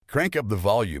Crank up the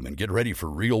volume and get ready for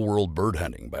real-world bird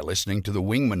hunting by listening to the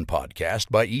Wingman Podcast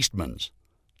by Eastman's.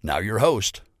 Now your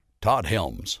host, Todd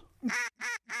Helms.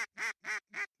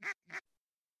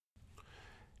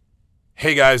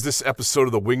 Hey guys, this episode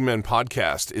of the Wingman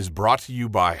Podcast is brought to you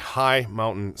by High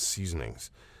Mountain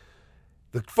Seasonings.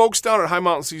 The folks down at High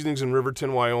Mountain Seasonings in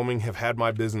Riverton, Wyoming have had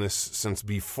my business since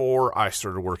before I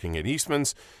started working at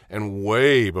Eastman's and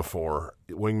way before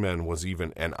Wingman was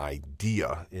even an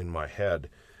idea in my head.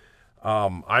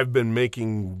 I've been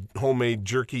making homemade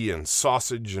jerky and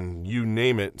sausage and you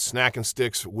name it, snacking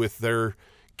sticks with their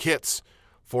kits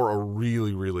for a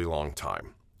really, really long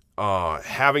time.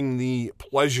 Having the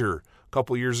pleasure a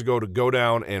couple years ago to go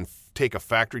down and take a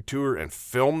factory tour and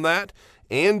film that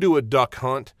and do a duck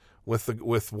hunt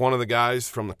with one of the guys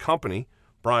from the company,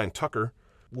 Brian Tucker,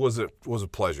 was a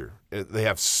pleasure. They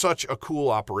have such a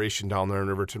cool operation down there in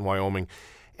Riverton, Wyoming,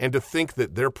 and to think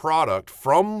that their product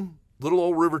from little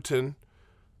old Riverton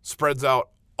spreads out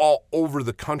all over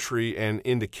the country and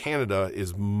into Canada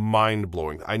is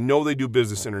mind-blowing. I know they do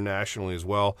business internationally as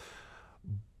well,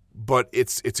 but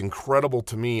it's incredible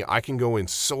to me. I can go in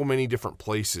so many different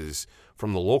places,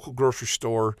 from the local grocery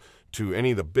store to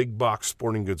any of the big box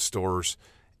sporting goods stores,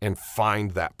 and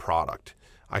find that product.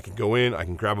 I can go in, I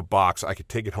can grab a box, I can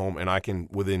take it home, and I can,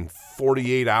 within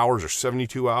 48 hours or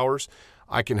 72 hours,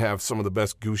 I can have some of the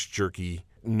best goose jerky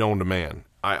known to man.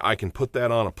 I can put that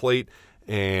on a plate,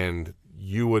 and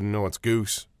you wouldn't know it's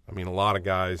goose. I mean, a lot of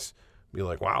guys be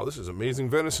like, wow, this is amazing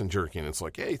venison jerky. And it's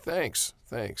like, hey, thanks.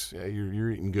 Yeah,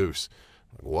 you're eating goose.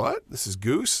 Like, what? This is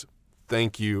goose?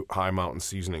 Thank you, High Mountain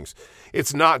Seasonings.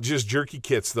 It's not just jerky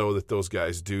kits, though, that those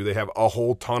guys do. They have a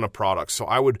whole ton of products. So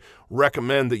I would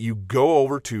recommend that you go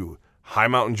over to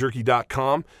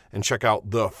highmountainjerky.com and check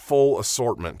out the full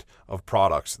assortment of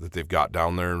products that they've got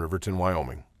down there in Riverton,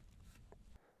 Wyoming.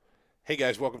 Hey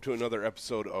guys, welcome to another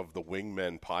episode of the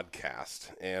Wingmen Podcast.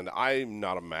 And I'm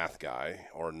not a math guy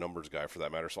or a numbers guy for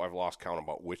that matter, so I've lost count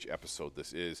about which episode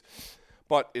this is.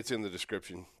 But it's in the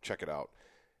description. Check it out.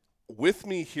 With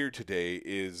me here today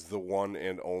is the one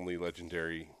and only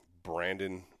legendary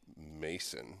Brandon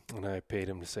Mason. And I paid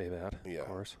him to say that, of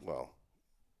course. Well,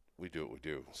 we do what we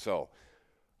do. So,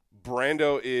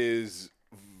 Brando is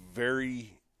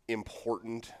very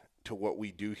important to what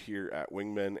we do here at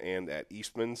Wingmen and at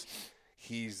Eastman's.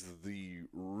 He's the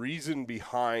reason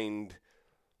behind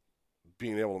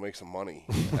being able to make some money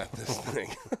at this thing.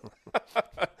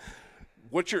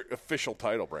 What's your official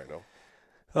title, Brando?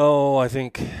 Oh, I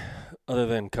think other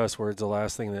than cuss words, the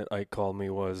last thing that Ike called me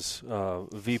was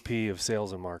VP of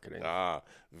Sales and Marketing. Ah,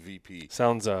 VP.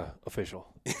 Sounds official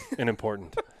and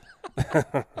important.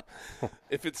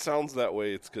 If it sounds that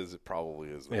way, it's because it probably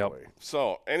is that way. Yep.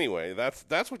 So anyway,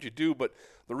 that's what you do. But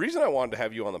the reason I wanted to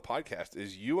have you on the podcast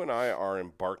is you and I are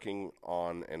embarking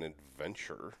on an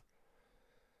adventure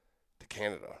to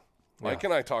Canada. Mike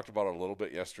and I talked about it a little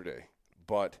bit yesterday,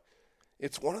 but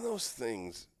it's one of those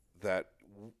things that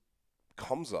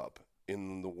comes up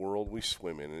in the world we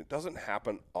swim in, and it doesn't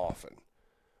happen often.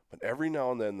 But every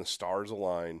now and then the stars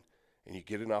align, and you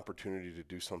get an opportunity to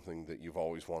do something that you've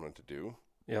always wanted to do.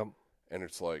 Yep. And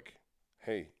it's like,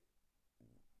 hey,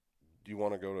 do you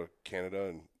want to go to Canada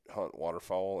and hunt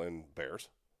waterfowl and bears?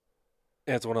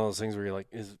 Yeah, it's one of those things where you're like,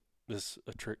 is this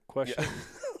a trick question?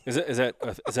 Yeah. Is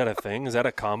that a thing? Is that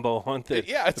a combo hunt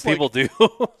that people do?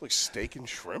 Like steak and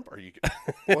shrimp?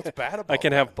 What's bad about I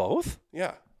can that? have both?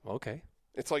 Yeah. Okay.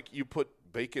 It's like you put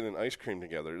bacon and ice cream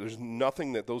together. There's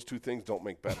nothing that those two things don't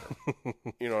make better.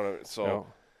 You know what I mean? So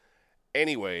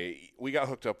Anyway, we got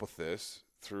hooked up with this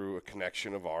through a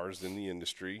connection of ours in the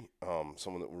industry,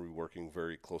 someone that we're working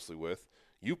very closely with.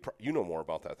 You know more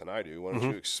about that than I do. Why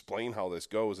don't you explain how this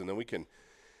goes, and then we can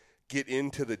get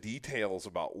into the details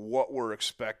about what we're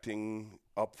expecting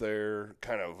up there,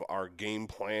 kind of our game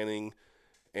planning,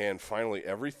 and finally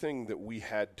everything that we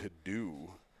had to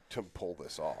do to pull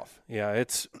this off. Yeah,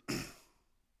 it's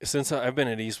since I've been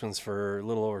at Eastman's for a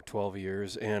little over 12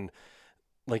 years, and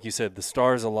like you said, the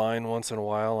stars align once in a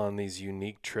while on these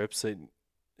unique trips that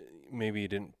maybe you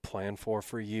didn't plan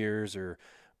for years,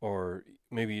 or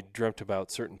maybe you dreamt about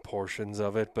certain portions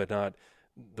of it, but not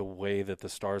the way that the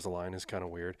stars align is kind of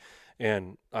weird.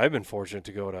 And I've been fortunate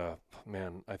to go to,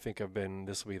 I think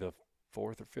this will be the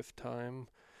fourth or fifth time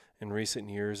in recent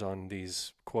years on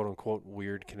these quote-unquote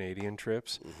weird Canadian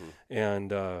trips.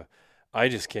 And I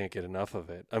just can't get enough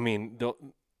of it. I mean,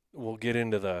 we'll get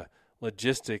into the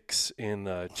logistics and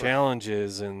the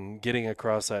challenges and getting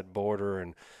across that border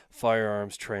and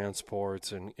firearms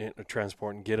transports and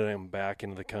transport and getting them back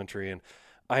into the country. And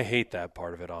I hate that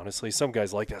part of it, honestly. Some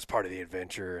guys like that's part of the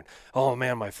adventure. And, oh,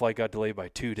 man, my flight got delayed by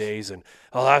 2 days. And,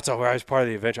 oh, that's always part of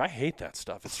the adventure. I hate that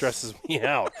stuff. It stresses me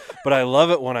out. But I love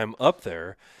it when I'm up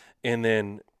there. And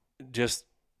then just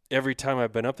every time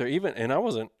I've been up there, and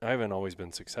I haven't always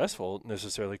been successful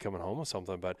necessarily coming home with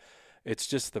something, but it's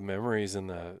just the memories and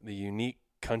the unique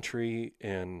country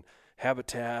and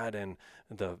habitat, and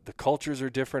the cultures are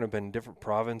different. I've been in different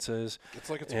provinces. It's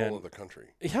like it's a whole other country.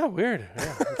 Yeah, weird.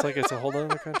 Yeah, it's like it's a whole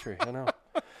other country. I know.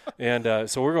 And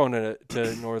so we're going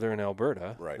to northern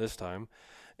Alberta this time.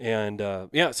 And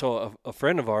so a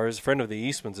friend of ours, friend of the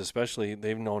Eastmans especially,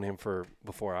 they've known him for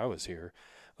before I was here,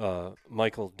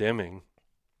 Michael Deming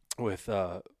with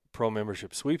Pro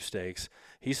Membership Sweepstakes.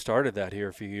 He started that here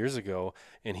a few years ago,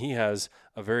 and he has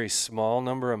a very small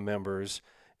number of members,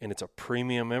 and it's a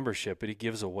premium membership, but he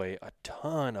gives away a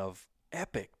ton of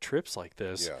epic trips like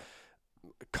this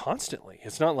constantly.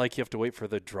 It's not like you have to wait for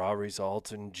the draw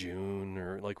results in June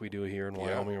or like we do here in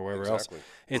Wyoming or wherever else.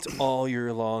 It's all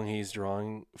year long he's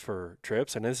drawing for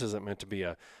trips, and this isn't meant to be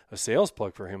a sales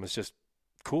plug for him. It's just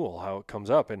cool how it comes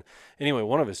up. And anyway,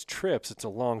 one of his trips, it's a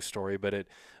long story, but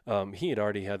he had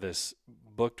already had this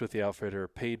booked with the outfitter,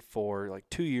 paid for like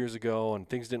 2 years ago, and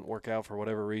things didn't work out for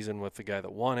whatever reason with the guy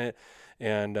that won it.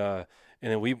 And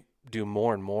then we do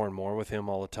more and more and more with him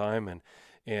all the time.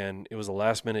 And it was a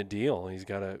last minute deal. He's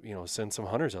got to, send some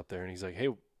hunters up there. And he's like, hey,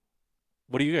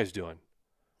 what are you guys doing?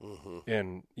 Mm-hmm.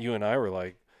 And you and I were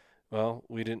like, well,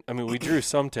 we drew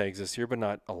some tags this year, but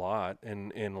not a lot.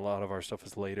 And a lot of our stuff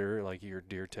is later, like your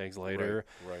deer tags later.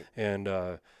 Right. And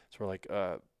so we're like,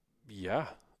 yeah,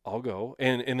 I'll go.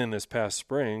 And then this past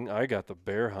spring, I got the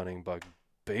bear hunting bug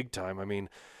big time. I mean,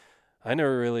 I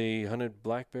never really hunted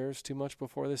black bears too much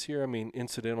before this year. I mean,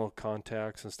 incidental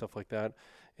contacts and stuff like that.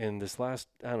 And this last,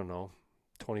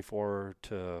 24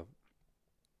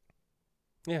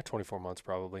 months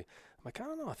probably. I'm like, I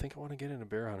don't know. I think I want to get into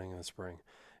bear hunting in the spring.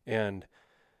 And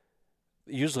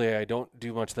usually I don't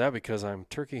do much of that because I'm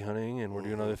turkey hunting and we're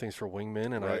doing other things for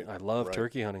Wingman, and I love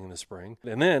turkey hunting in the spring.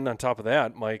 And then on top of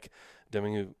that, Mike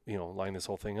Deming, who lined this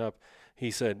whole thing up,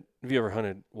 he said, have you ever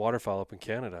hunted waterfowl up in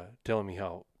Canada? Telling me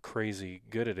how crazy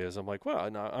good it is. I'm like, well,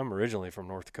 I'm originally from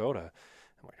North Dakota.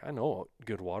 I'm like, I know what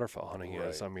good waterfowl hunting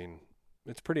is. I mean,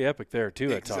 it's pretty epic there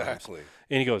too at times. Exactly.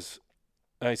 And he goes,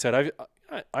 I said,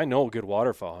 I know good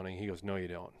waterfowl hunting. He goes, no, you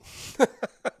don't.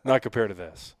 Not compared to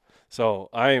this. So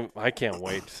I can't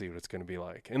wait to see what it's going to be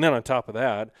like. And then on top of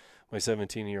that, my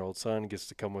 17-year-old son gets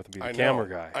to come with and be the camera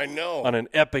guy. I know. On an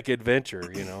epic adventure,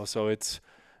 So it's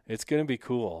going to be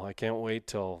cool. I can't wait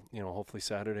till, hopefully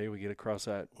Saturday we get across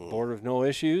that border with no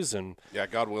issues. And yeah,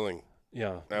 God willing.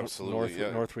 Yeah.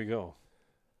 Absolutely. North we go.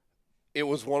 It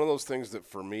was one of those things that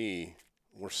for me,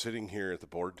 we're sitting here at the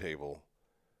board table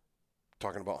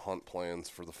talking about hunt plans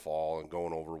for the fall and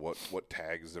going over what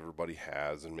tags everybody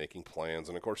has and making plans.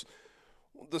 And, of course,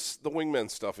 the Wingman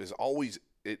stuff is always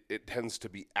it tends to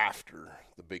be after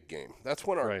the big game. That's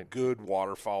when our good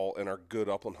waterfowl and our good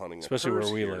upland hunting especially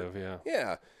where we here. live, yeah.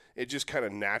 Yeah, it just kind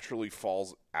of naturally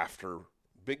falls after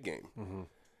big game. Mm-hmm.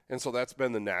 And so that's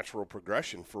been the natural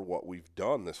progression for what we've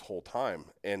done this whole time.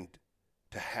 And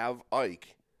to have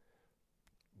Ike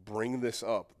bring this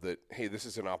up that, hey, this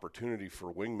is an opportunity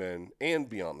for Wingmen and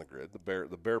Beyond the Grid.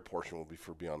 The bear portion will be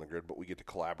for Beyond the Grid, but we get to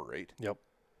collaborate. Yep.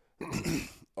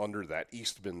 Under that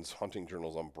Eastman's Hunting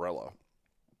Journals umbrella.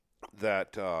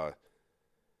 That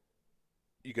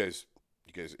you guys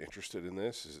interested in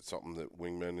this? Is it something that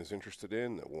Wingman is interested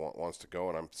in, that wants to go?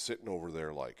 And I'm sitting over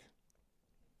there like,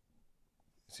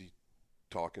 is he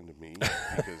talking to me?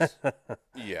 Because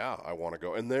yeah, I want to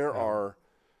go. And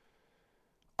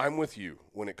I'm with you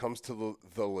when it comes to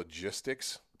the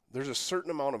logistics. There's a certain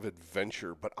amount of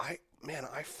adventure, but I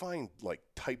find like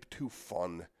type 2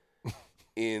 fun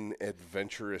in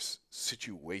adventurous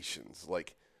situations,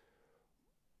 like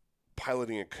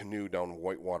piloting a canoe down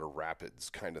Whitewater Rapids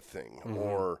kind of thing,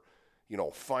 or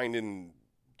finding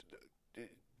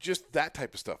just that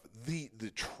type of stuff. The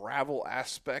travel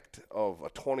aspect of a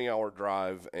 20-hour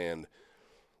drive and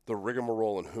the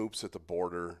rigmarole and hoops at the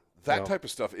border. That type of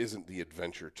stuff isn't the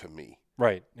adventure to me.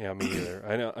 Right. Yeah, me either.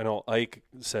 I know Ike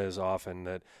says often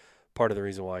that part of the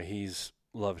reason why he's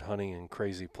loved hunting in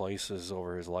crazy places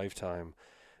over his lifetime,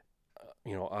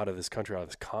 out of this country, out of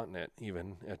this continent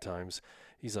even at times,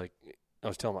 he's like, I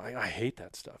was telling him, I hate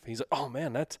that stuff. He's like, oh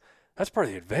man, that's part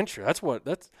of the adventure.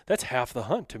 That's half the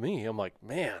hunt to me. I'm like,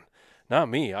 man, not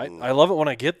me. I love it when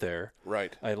I get there.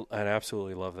 Right. I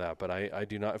absolutely love that, but I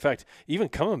do not. In fact, even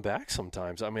coming back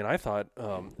sometimes, I mean, I thought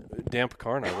Dan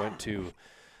Picard and I went to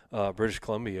British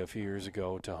Columbia a few years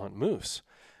ago to hunt moose.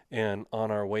 And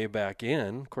on our way back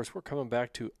in, of course, we're coming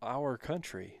back to our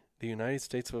country, the United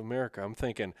States of America. I'm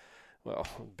thinking, well,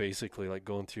 basically like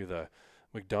going through the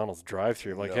McDonald's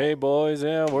drive-thru, like, hey boys,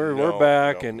 yeah, we're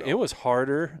back, and it was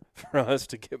harder for us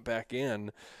to get back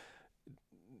in,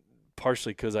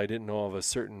 partially because I didn't know of a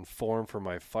certain form for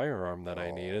my firearm that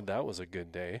I needed. That was a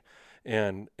good day,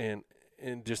 and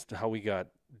just how we got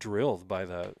drilled by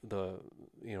the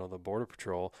Border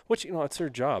Patrol, which it's their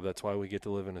job. That's why we get to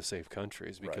live in a safe country,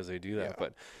 is because they do that. Yeah.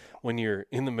 But when you're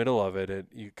in the middle of it,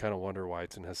 you kind of wonder why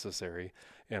it's necessary.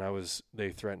 And they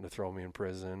threatened to throw me in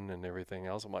prison and everything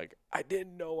else. I'm like, I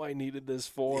didn't know I needed this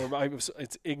form.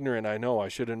 It's ignorant. I know I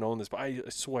should have known this, but I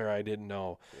swear I didn't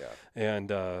know. Yeah.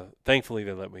 And thankfully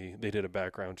they did a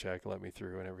background check, let me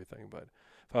through and everything. But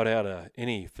if I'd had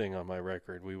anything on my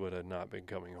record, we would have not been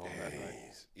coming home that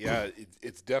night. Yeah,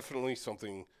 it's definitely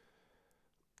something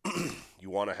you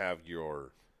want to have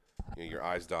your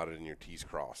I's dotted and your T's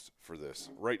crossed for this.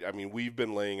 Right? I mean, we've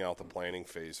been laying out the planning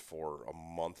phase for a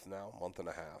month now, month and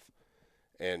a half,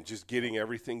 and just getting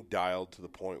everything dialed to the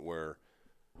point where,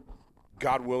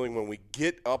 God willing, when we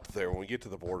get up there, when we get to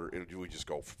the border, we just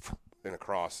go and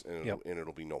across, and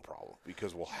it'll be no problem,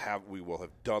 because we will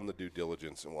have done the due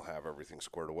diligence and we'll have everything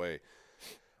squared away.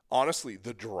 Honestly,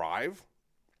 the drive,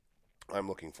 I'm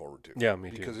looking forward to. Yeah, me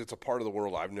too. Because it's a part of the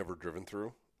world I've never driven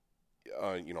through.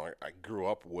 I grew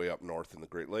up way up north in the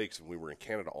Great Lakes, and we were in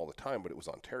Canada all the time, but it was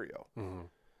Ontario.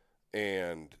 Mm-hmm.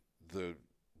 And the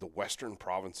western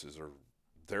provinces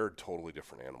they're a totally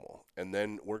different animal. And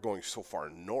then we're going so far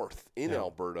north in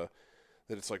Alberta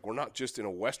that it's like we're not just in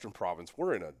a western province,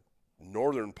 we're in a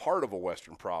northern part of a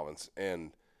western province.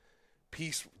 And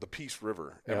the Peace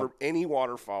River, any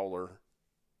waterfowler,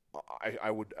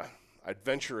 I'd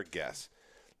venture a guess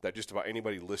that just about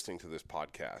anybody listening to this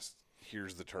podcast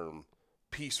hears the term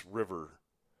Peace River,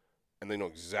 and they know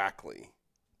exactly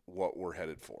what we're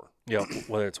headed for. Yeah,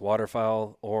 whether it's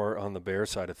waterfowl or on the bear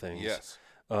side of things. Yes.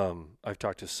 I've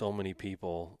talked to so many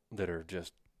people that are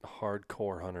just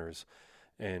hardcore hunters,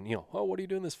 and what are you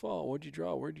doing this fall? What'd you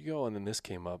draw? Where'd you go? And then this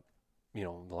came up, the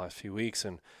last few weeks,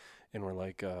 and we're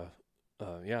like,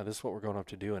 this is what we're going up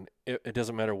to do, and it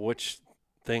doesn't matter which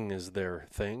thing is their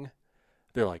thing.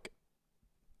 They're like,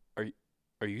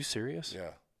 are you serious?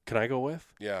 Yeah. Can I go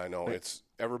with? Yeah, I know. It's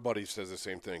everybody says the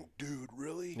same thing. Dude,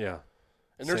 really? Yeah.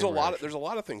 And there's a lot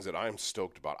of things that I'm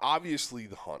stoked about. Obviously,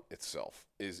 the hunt itself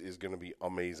is going to be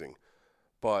amazing,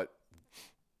 but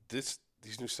these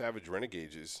new Savage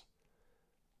Renegades,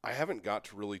 I haven't got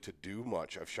to really do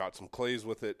much. I've shot some clays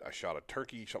with it. I shot a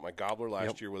turkey, shot my gobbler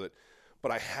last year with it,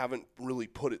 but I haven't really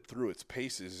put it through its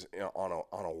paces on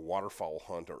a waterfowl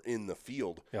hunt or in the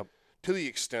field. Yep. To the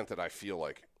extent that I feel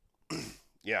like,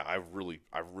 yeah, I've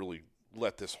really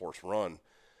let this horse run.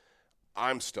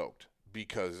 I'm stoked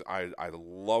because I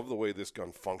love the way this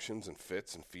gun functions and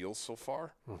fits and feels so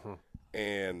far. Mm-hmm.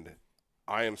 And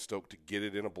I am stoked to get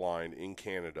it in a blind in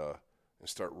Canada and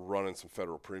start running some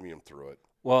federal premium through it.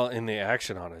 Well, and the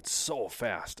action on it's so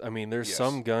fast. I mean, there's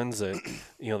some guns that,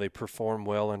 they perform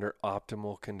well under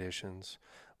optimal conditions,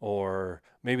 or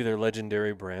maybe they're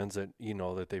legendary brands that,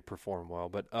 that they perform well.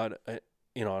 But,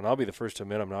 and I'll be the first to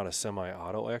admit I'm not a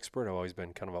semi-auto expert. I've always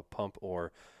been kind of a pump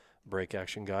or break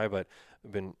action guy, but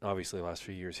I've been, obviously the last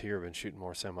few years here, I've been shooting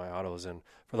more semi-autos. And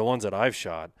for the ones that I've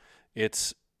shot,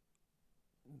 it's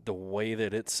the way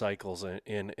that it cycles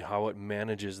and how it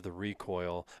manages the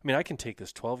recoil. I mean, I can take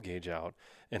this 12 gauge out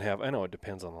and I know it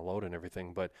depends on the load and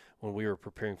everything, but when we were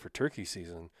preparing for turkey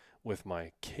season with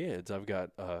my kids, I've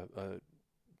got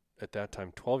at that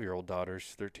time 12-year-old daughter,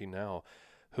 she's 13 now,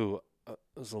 who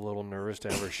was a little nervous to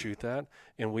have her shoot that,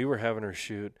 and we were having her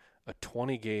shoot a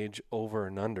 20 gauge over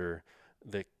and under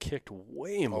that kicked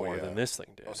way more than this thing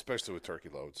did. Especially with turkey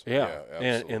loads. Yeah,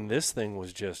 and this thing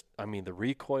was just, I mean, the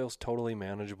recoil's totally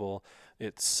manageable.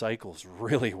 It cycles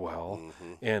really well,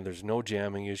 and there's no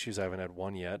jamming issues. I haven't had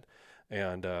one yet.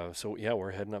 And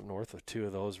we're heading up north with 2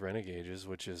 of those Renegades,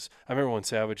 which is, I remember when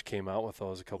Savage came out with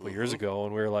those a couple of years ago,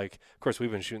 and we were like, of course, we've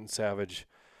been shooting Savage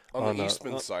on the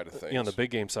Eastman side of things. The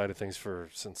big game side of things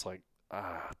since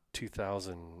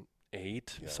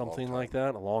 2008, something like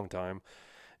that, a long time.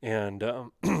 And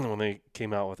when they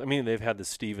came out with, they've had the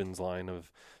Stevens line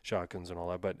of shotguns and all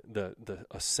that, but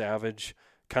a Savage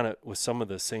kind of with some of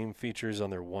the same features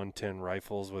on their 110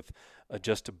 rifles with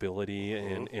adjustability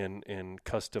and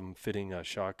custom fitting a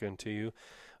shotgun to you.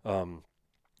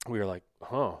 We were like,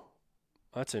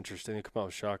 that's interesting. They come out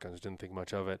with shotguns. Didn't think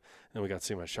much of it. And then we got to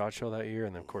see them at SHOT Show that year.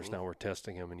 And then, of course, now we're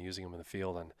testing them and using them in the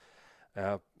field. And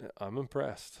I'm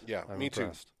impressed. Yeah, me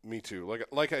too. Me too.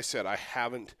 Like I said, I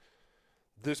haven't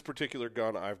 – this particular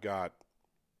gun I've got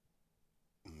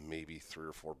maybe 3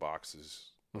 or 4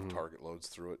 boxes of target loads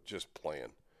through it, just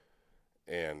playing.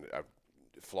 And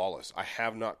flawless. I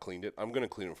have not cleaned it. I'm going to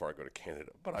clean it before I go to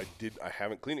Canada. But I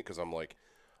haven't cleaned it because I'm like,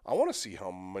 I want to see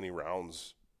how many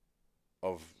rounds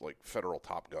of like Federal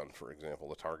Top Gun, for example,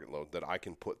 the target load that I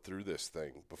can put through this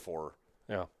thing before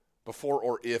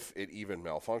or if it even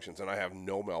malfunctions. And I have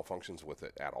no malfunctions with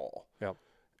it at all. Yep.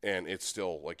 And it's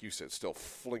still, like you said, still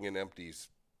flinging empties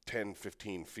 10,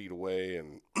 15 feet away.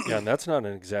 And and that's not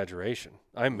an exaggeration.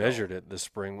 I measured it this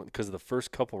spring because of the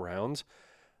first couple rounds.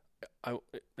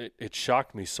 It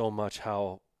shocked me so much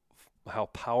how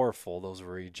powerful those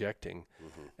were ejecting.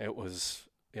 It was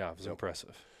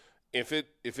impressive. If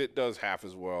it does half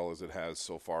as well as it has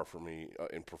so far for me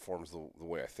and performs the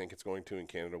way I think it's going to in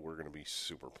Canada, we're going to be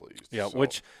super pleased. Yeah, so.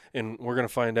 and we're going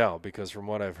to find out because from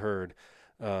what I've heard,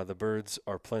 the birds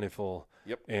are plentiful.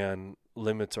 Yep. And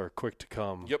limits are quick to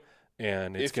come. Yep.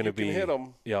 And it's going to be hit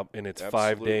them. Yep. And it's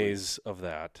Absolutely. 5 days of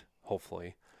that,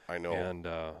 hopefully. I know. And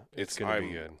it's going to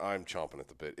be good. I'm chomping at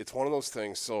the bit. It's one of those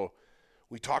things. So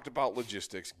we talked about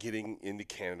logistics, getting into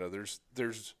Canada.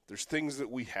 There's things that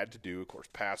we had to do, of course,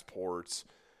 passports.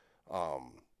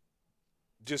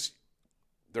 Just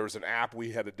there was an app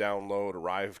we had to download,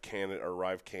 Arrive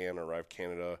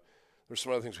Canada. There's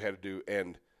some other things we had to do,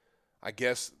 and I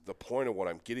guess the point of what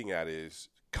I'm getting at is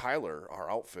Kyler,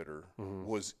 our outfitter,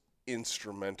 was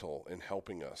instrumental in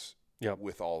helping us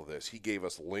with all of this. He gave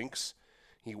us links.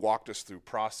 He walked us through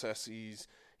processes.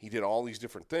 He did all these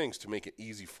different things to make it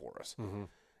easy for us.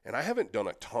 And I haven't done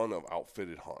a ton of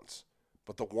outfitted hunts,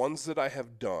 but the ones that I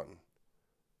have done,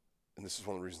 and this is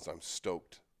one of the reasons I'm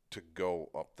stoked to go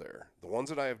up there, the ones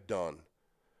that I have done,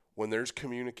 when there's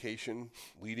communication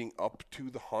leading up to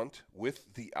the hunt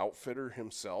with the outfitter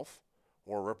himself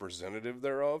or a representative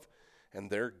thereof, and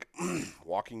they're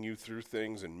walking you through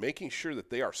things and making sure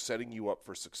that they are setting you up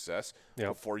for success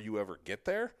before you ever get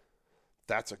there,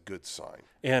 that's a good sign.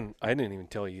 And I didn't even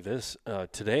tell you this.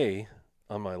 Today,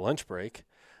 on my lunch break,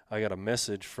 I got a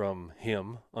message from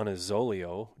him on his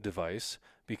Zoleo device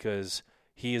because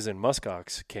he is in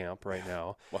Muskox camp right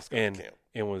now. And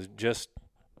was just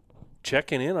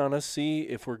checking in on us, see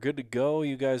if we're good to go.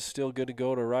 You guys still good to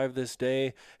go to arrive this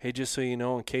day? Hey, just so you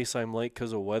know, in case I'm late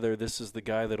because of weather, this is the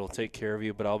guy that'll take care of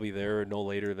you, but I'll be there no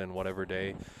later than whatever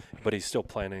day. But he's still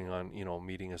planning on,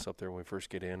 meeting us up there when we first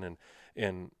get in.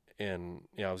 And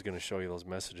I was going to show you those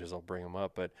messages. I'll bring them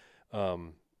up. But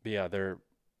yeah, they're,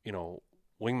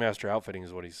 Wingmaster Outfitting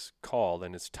is what he's called,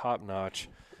 and it's top-notch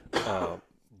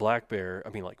black bear. I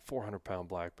mean, like 400-pound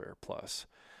black bear plus.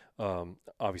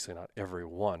 Obviously not every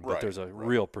one, but there's a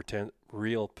real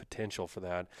potential for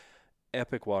that.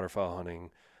 Epic waterfowl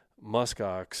hunting,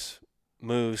 muskox,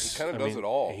 moose. He kind of does it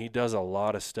all. He does a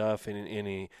lot of stuff,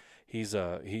 and he's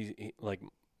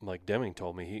like Deming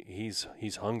told me,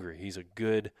 he's hungry. He's a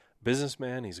good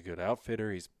businessman. He's a good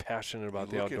outfitter. He's passionate about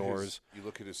the outdoors. You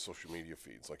look at his social media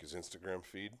feeds, like his Instagram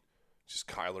feed, just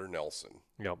Kyler Nelson.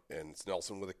 Yep. And it's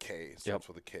Nelson with a K. It starts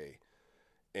with a K.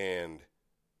 And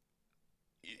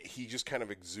he just kind of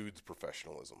exudes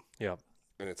professionalism. Yeah.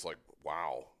 And it's like,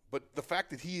 wow. But the fact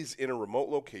that he is in a remote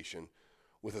location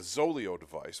with a Zoleo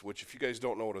device, which if you guys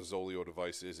don't know what a Zoleo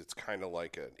device is, it's kind of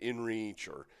like an InReach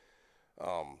or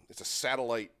it's a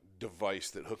satellite device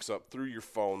that hooks up through your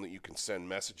phone that you can send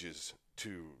messages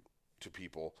to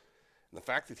people. And the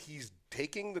fact that he's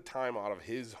taking the time out of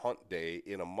his hunt day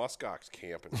in a muskox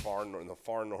camp in the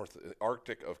far north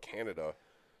Arctic of Canada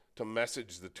to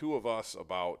message the two of us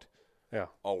about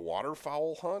a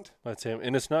waterfowl hunt. That's him.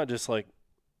 And it's not just like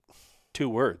 2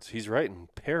 words. He's writing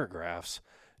paragraphs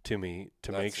to me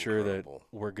to make sure that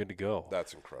we're good to go.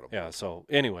 That's incredible. Yeah, so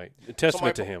anyway, a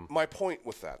testament to him. My point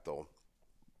with that, though,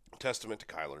 testament to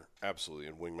Kyler, absolutely,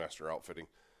 and Wingmaster Outfitting.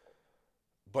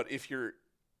 But if you're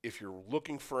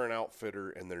looking for an outfitter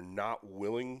and they're not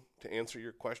willing to answer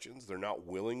your questions, they're not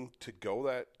willing to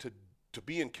go to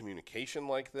be in communication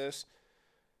like this,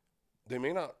 they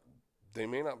may not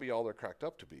be all they're cracked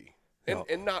up to be.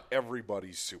 And not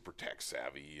everybody's super tech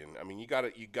savvy, and I mean you got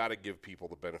to give people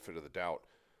the benefit of the doubt.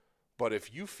 But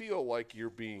if you feel like you're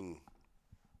being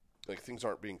like things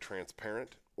aren't being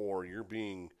transparent, or you're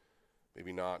being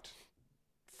maybe not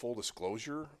full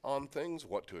disclosure on things,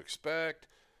 what to expect,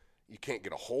 you can't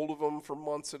get a hold of them for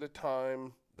months at a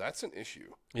time, that's an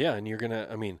issue. Yeah, and you're gonna,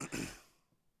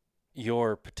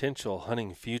 your potential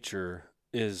hunting future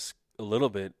is a little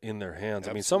bit in their hands.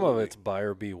 Absolutely. I mean, some of it's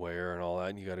buyer beware and all that,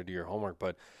 and you got to do your homework.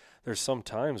 But there's some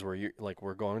times where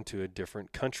we're going to a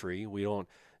different country. We don't.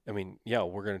 I mean, yeah,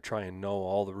 we're going to try and know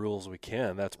all the rules we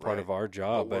can. That's part of our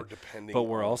job. But we're depending. But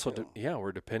we're also,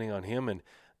 we're depending on him. And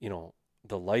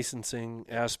the licensing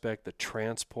aspect, the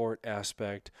transport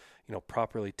aspect,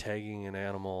 properly tagging an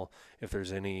animal, if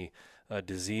there's any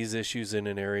disease issues in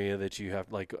an area that you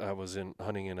have, like I was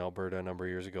hunting in Alberta a number of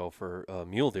years ago for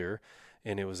mule deer,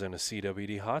 and it was in a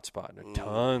CWD hotspot. And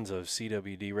tons of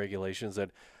CWD regulations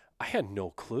that I had no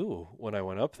clue when I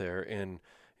went up there. And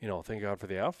thank God for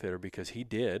the outfitter, because he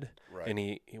did, Right.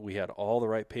 and we had all the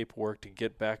right paperwork to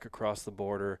get back across the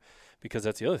border, because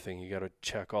that's the other thing. You got to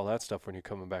check all that stuff when you're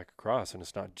coming back across, and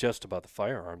it's not just about the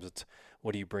firearms. It's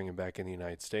what are you bringing back in the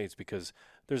United States, because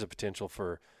there's a potential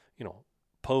for,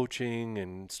 poaching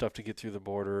and stuff to get through the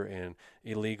border, and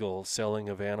illegal selling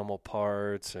of animal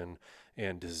parts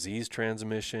and disease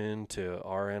transmission to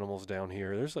our animals down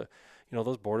here. There's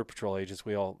those Border Patrol agents,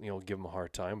 we all, give them a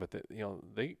hard time, but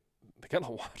they got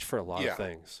to watch for a lot of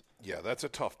things. Yeah, that's a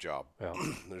tough job. Yeah.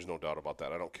 There's no doubt about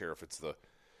that. I don't care if it's the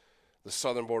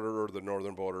southern border or the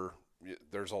northern border.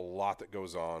 There's a lot that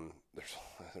goes on.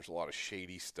 There's a lot of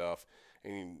shady stuff,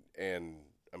 and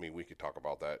I mean, we could talk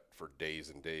about that for days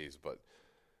and days, but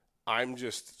I'm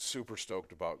just super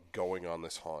stoked about going on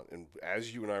this hunt. And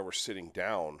as you and I were sitting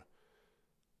down,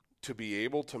 to be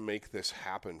able to make this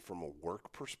happen from a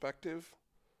work perspective,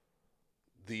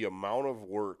 the amount of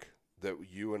work that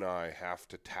you and I have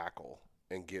to tackle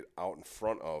and get out in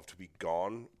front of to be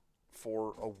gone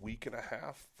for a week and a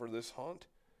half for this hunt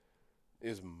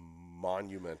is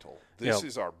monumental. This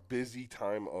is our busy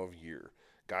time of year.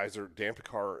 Guys Dan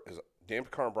Picard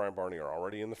and Brian Barney are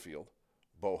already in the field,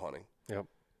 bow hunting. Yep.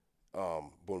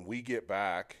 When we get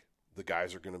back, the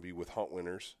guys are going to be with hunt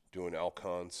winners doing elk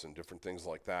hunts and different things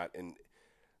like that. And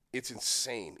it's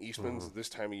insane. Eastman's this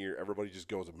time of year, everybody just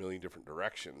goes a million different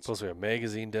directions. Plus we have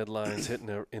magazine deadlines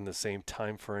hitting in the same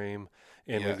time frame,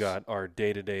 and we've Yes. got our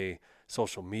day-to-day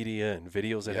social media and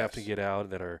videos that have to Yes. get out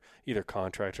that are either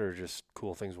contracted or just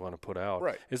cool things we want to put out.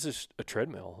 Right. It's just a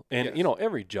treadmill. And, Yes.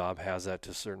 every job has that to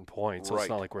a certain point, so Right. it's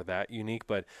not like we're that unique.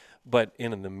 But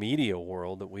in the media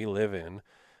world that we live in,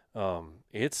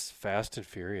 it's fast and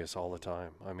furious all the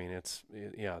time. I mean, it's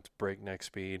breakneck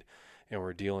speed, and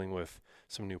we're dealing with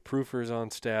some new proofers on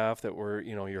staff that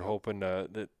you're hoping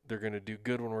that they're going to do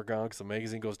good when we're gone, because the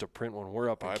magazine goes to print when we're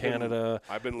up in Canada.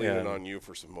 I've been leaning on you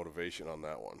for some motivation on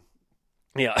that one.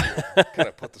 Yeah. Kind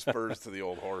of put the spurs to the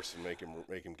old horse and make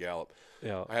him gallop.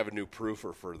 Yeah. I have a new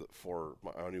proofer for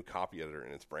my new copy editor,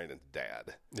 and it's Brandon's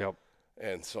dad. Yep.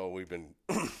 And so we've been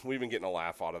getting a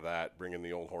laugh out of that, bringing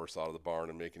the old horse out of the barn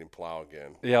and making him plow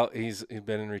again. Yeah, he's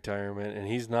been in retirement, and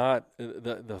he's not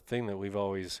the thing that we've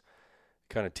always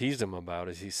kind of teased him about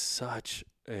is he's such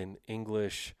an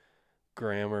English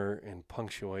grammar and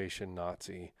punctuation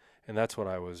Nazi, and that's what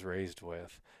I was raised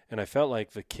with. And I felt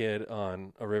like the kid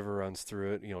on A River Runs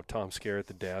Through It, Tom Skerritt,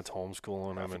 the dad's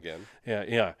homeschooling him, and Again.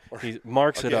 yeah, he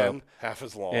marks it up, half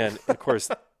as long. and of course,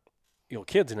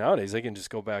 kids nowadays, they can just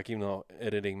go back, even though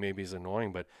editing maybe is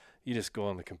annoying, but you just go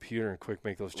on the computer and quick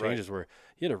make those changes where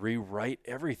you had to rewrite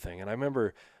everything. And I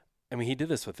remember, he did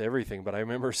this with everything, but I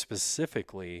remember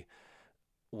specifically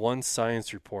one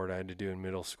science report I had to do in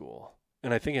middle school.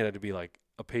 And I think it had to be like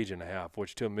a page and a half,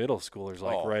 which to a middle schooler is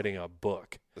like writing a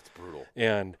book. That's brutal.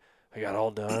 And I got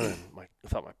all done, and I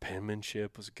thought my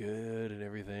penmanship was good and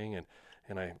everything,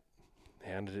 and I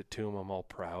handed it to him. I'm all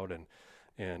proud,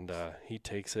 and he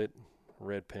takes it,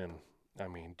 red pen.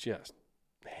 Just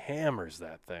hammers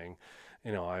that thing.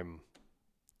 I'm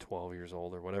 12 years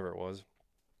old or whatever it was.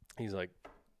 He's like,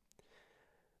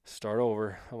 start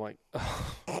over. I'm like, oh.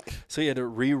 So you had to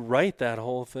rewrite that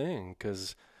whole thing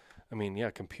because,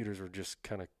 computers were just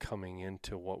kind of coming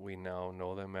into what we now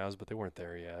know them as, but they weren't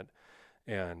there yet.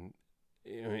 And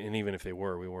even if they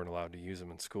were, we weren't allowed to use them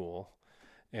in school.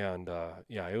 And,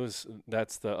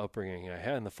 that's the upbringing I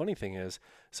had. And the funny thing is,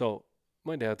 so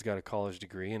my dad's got a college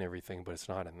degree and everything, but it's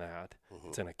not in that. Mm-hmm.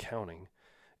 It's in accounting.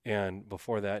 And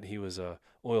before that, he was a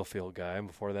oil field guy. And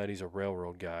before that, he's a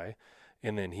railroad guy.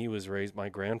 And then he was raised, my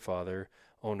grandfather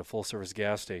owned a full-service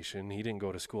gas station. He didn't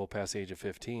go to school past the age of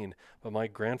 15. But my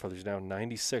grandfather's now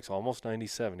 96, almost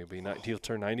 97. He'll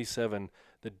turn 97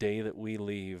 the day that we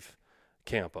leave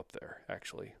camp up there,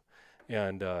 actually.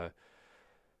 And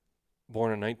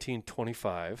born in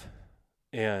 1925.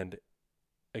 And,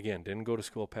 again, didn't go to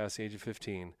school past the age of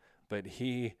 15. But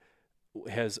he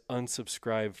has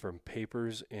unsubscribed from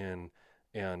papers and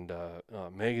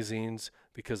magazines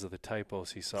because of the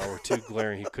typos he saw were too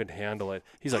glaring. He couldn't handle it.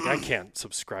 He's like, I can't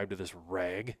subscribe to this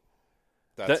rag.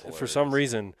 That for some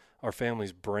reason, our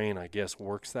family's brain, I guess,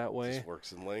 works that way. Just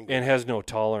works in language. And has no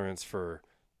tolerance for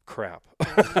crap.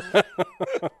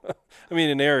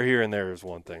 An error here and there is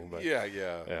one thing, but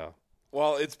yeah.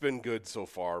 Well, it's been good so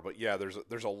far, but yeah,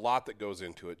 there's a lot that goes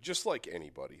into it. Just like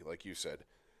anybody, like you said,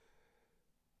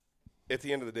 at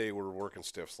the end of the day, we're working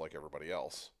stiffs like everybody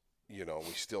else. You know,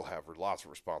 we still have lots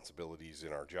of responsibilities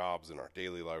in our jobs, in our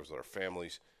daily lives, with our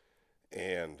families,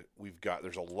 and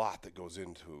there's a lot that goes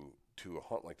into a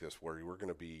hunt like this where we're going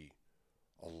to be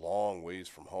a long ways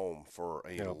from home for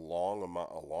a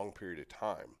long period of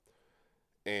time.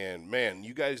 And man,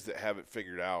 you guys that have it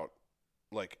figured out,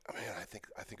 like, man,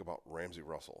 I think about Ramsey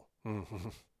Russell. Mm-hmm.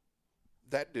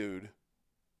 That dude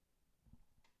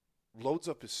loads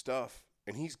up his stuff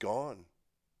and he's gone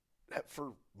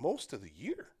for most of the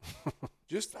year,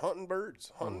 just hunting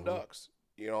birds, hunting ducks,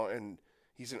 you know. And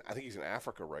I think he's in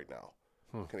Africa right now.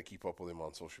 Kind of keep up with him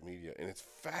on social media, and it's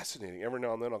fascinating. Every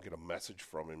now and then I'll get a message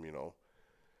from him, you know,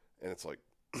 and it's like,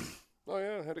 oh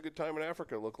yeah, had a good time in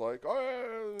Africa. Look like,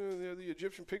 oh yeah, the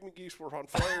Egyptian pygmy geese were on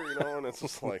fire, you know, and it's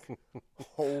just like,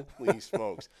 holy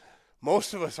smokes.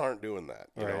 Most of us aren't doing that,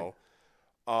 you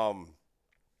know.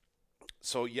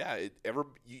 So yeah,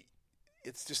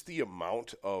 it's just the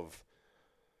amount of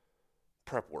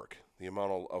prep work, the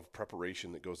amount of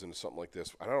preparation that goes into something like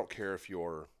this. I don't care if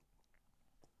you're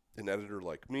an editor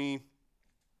like me,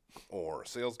 or a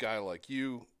sales guy like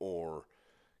you, or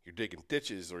you're digging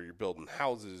ditches, or you're building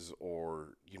houses,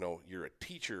 or, you know, you're a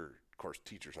teacher. Of course,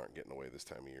 teachers aren't getting away this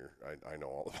time of year. I know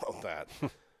all about that.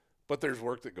 But there's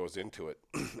work that goes into it,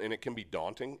 and it can be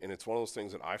daunting. And it's one of those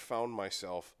things that I found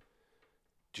myself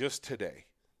just today.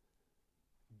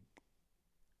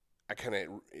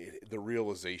 The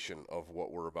realization of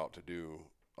what we're about to do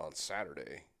on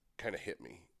Saturday kind of hit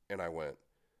me, and I went,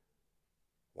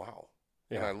 wow.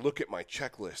 Yeah. And I look at my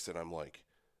checklist and I'm like,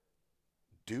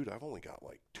 dude, I've only got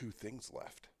like 2 things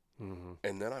left. Mm-hmm.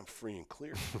 And then I'm free and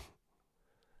clear.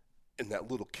 And that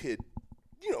little kid,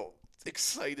 you know,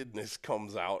 excitedness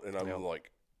comes out, and I'm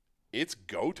like, it's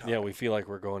go time. Yeah, we feel like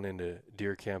we're going into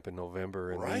deer camp in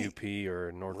November in the UP or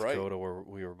in North Dakota where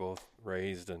we were both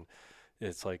raised. And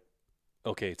it's like,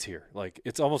 okay, it's here. Like,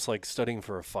 it's almost like studying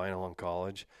for a final in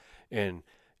college, and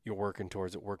you're working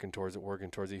towards it.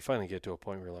 You finally get to a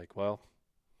point where you're like, well,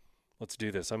 let's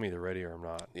do this. I'm either ready or I'm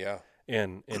not. Yeah.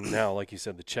 And now, like you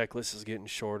said, the checklist is getting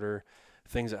shorter.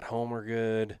 Things at home are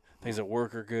good. Things at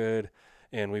work are good.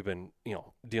 And we've been, you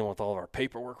know, dealing with all of our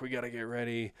paperwork. We got to get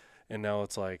ready. And now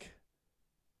it's like,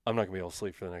 I'm not going to be able to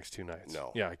sleep for the next 2 nights.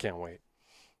 No. Yeah, I can't wait.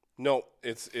 No,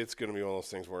 it's going to be one of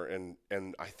those things where, and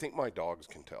I think my dogs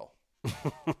can tell.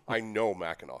 I know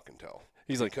Mackinac can tell.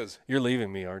 He's like, because you're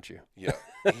leaving me, aren't you? Yeah.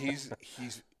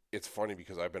 It's funny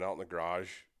because I've been out in the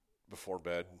garage before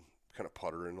bed, kind of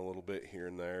puttering a little bit here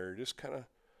and there, just kind of,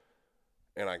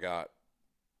 and I got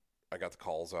the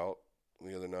calls out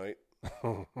the other night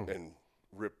and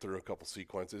ripped through a couple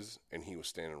sequences, and he was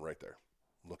standing right there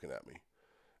looking at me.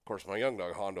 Of course, my young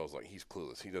dog Hondo's like, he's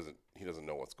clueless. He doesn't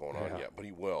know what's going on yet, but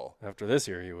he will. After this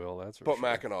year, he will. That's for sure. But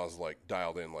Mackinac's like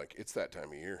dialed in, like, it's that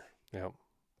time of year. Yep.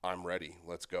 I'm ready.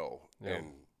 Let's go. Yep.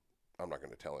 And I'm not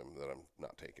going to tell him that I'm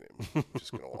not taking him. I'm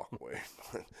just going to walk away.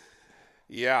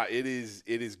 Yeah, it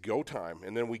is go time.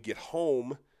 And then we get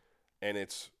home, and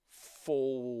it's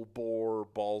full bore,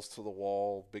 balls to the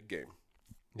wall, big game.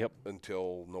 Yep.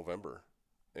 Until November.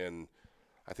 And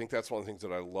I think that's one of the things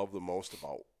that I love the most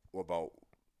about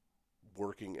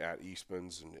working at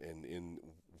Eastman's and in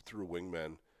through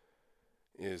Wingmen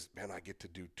is, man, I get to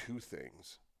do 2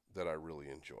 things that I really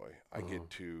enjoy. I get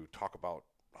to talk about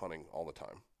hunting all the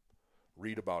time,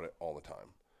 read about it all the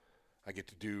time. I get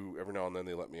to do, every now and then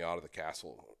they let me out of the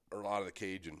castle or out of the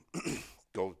cage and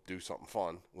go do something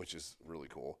fun, which is really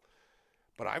cool.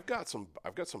 But I've got some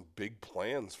big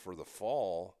plans for the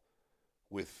fall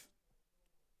with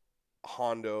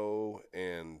Hondo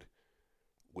and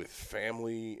with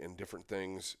family and different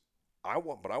things. I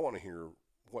want to hear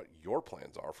what your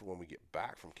plans are for when we get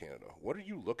back from Canada. What are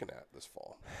you looking at this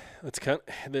fall? It's kind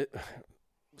of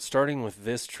starting with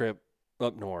this trip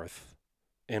up north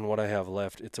and what I have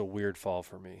left. It's a weird fall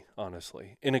for me,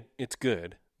 honestly, and it's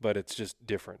good, but it's just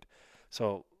different.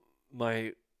 So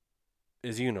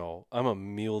as you know, I'm a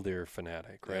mule deer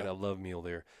fanatic, right? Yeah. I love mule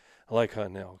deer. I like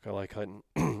hunting elk. I like hunting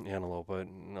antelope,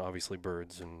 and obviously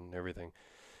birds and everything.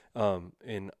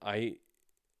 And I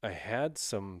had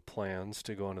some plans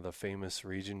to go into the famous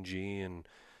Region G in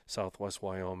southwest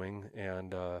Wyoming,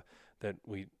 and that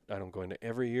I don't go into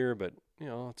every year, but you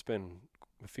know, it's been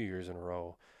a few years in a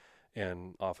row,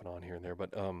 and off and on here and there.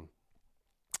 But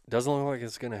doesn't look like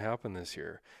it's going to happen this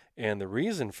year, and the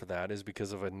reason for that is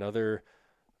because of another,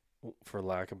 for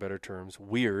lack of better terms,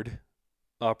 weird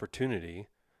opportunity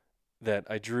that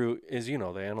I drew. As you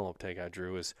know, the antelope tag I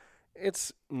drew is.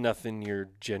 It's nothing you're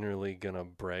generally going to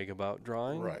brag about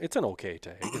drawing. Right. It's an okay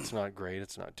tag. It's not great.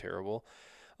 It's not terrible.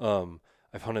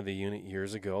 I've hunted the unit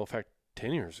years ago. In fact,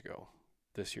 10 years ago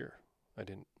this year. I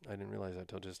didn't realize that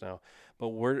till just now. But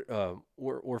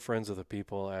we're friends with the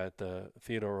people at the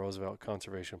Theodore Roosevelt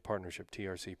Conservation Partnership,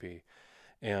 TRCP,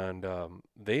 and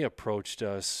they approached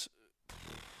us,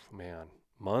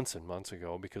 months and months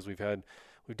ago, because we've done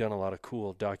a lot of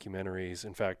cool documentaries.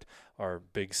 In fact, our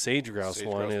big sage grouse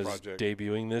one is project.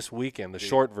 debuting this weekend, the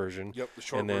short version. Yep, the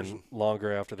short and then version.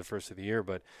 longer after the first of the year.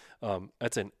 But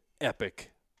that's an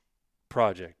epic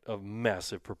project of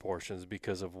massive proportions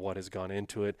because of what has gone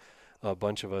into it. A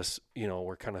bunch of us,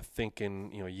 we're kind of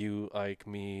thinking, you, Ike,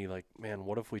 me, like, man,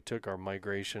 what if we took our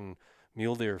migration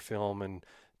mule deer film and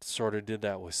sort of did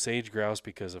that with sage grouse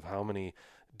because of how many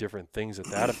different things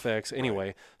that affects. Anyway,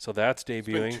 Right. So that's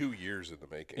debuting. It's been 2 years in the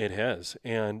making. It has.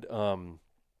 And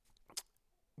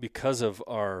because of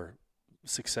our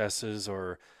successes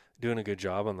or doing a good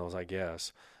job on those, I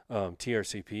guess,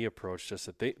 TRCP approached us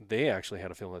that they actually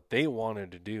had a film that they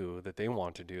wanted to do,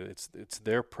 It's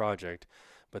their project,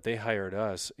 but they hired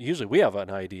us. Usually we have an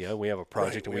idea, we have a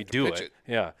project, and we do it.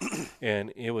 Yeah.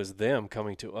 And it was them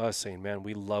coming to us saying, man,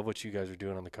 we love what you guys are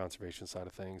doing on the conservation side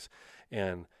of things.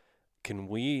 And can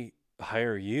we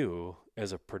hire you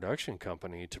as a production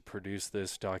company to produce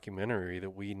this documentary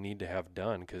that we need to have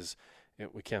done? Because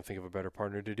we can't think of a better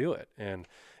partner to do it. And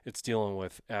it's dealing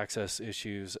with access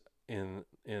issues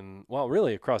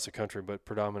really across the country, but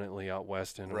predominantly out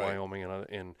west in Wyoming and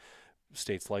in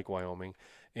states like Wyoming,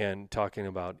 and talking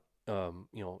about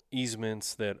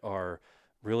easements that are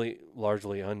really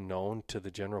largely unknown to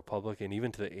the general public and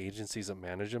even to the agencies that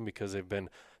manage them because they've been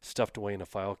stuffed away in a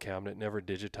file cabinet, never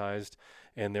digitized.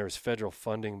 And there's federal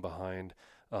funding behind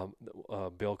a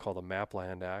bill called the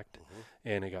Mapland Act,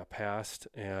 and it got passed.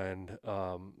 And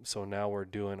so now we're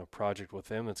doing a project with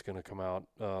them that's going to come out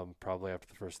probably after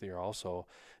the first of the year also.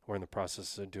 We're in the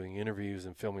process of doing interviews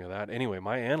and filming of that. Anyway,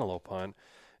 my antelope hunt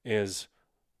is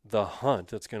the hunt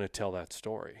that's going to tell that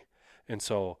story. And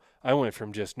so I went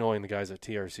from just knowing the guys at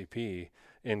TRCP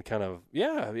and kind of,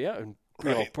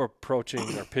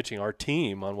 approaching or pitching our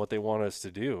team on what they want us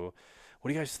to do. What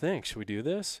do you guys think? Should we do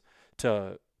this?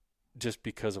 To just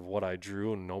because of what I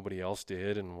drew and nobody else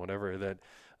did and whatever, that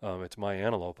it's my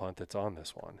antelope hunt that's on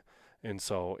this one. And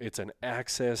so it's an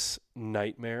access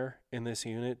nightmare in this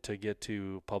unit to get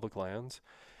to public lands.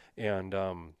 And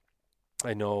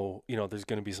I know, there's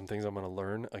going to be some things I'm going to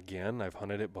learn again. I've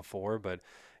hunted it before, but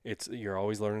you're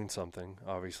always learning something,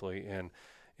 obviously. And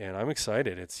I'm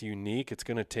excited. It's unique. It's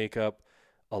going to take up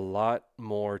a lot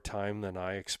more time than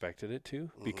I expected it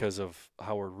to because of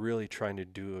how we're really trying to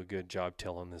do a good job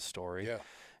telling this story. Yeah.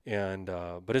 And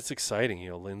but it's exciting,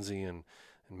 Lindsay and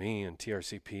me and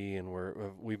TRCP,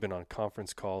 and we've been on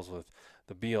conference calls with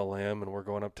the BLM, and we're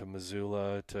going up to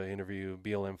Missoula to interview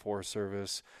BLM Forest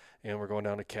Service, and we're going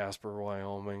down to Casper,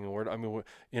 Wyoming, and we're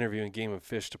interviewing Game and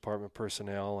Fish Department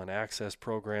personnel and access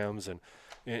programs, and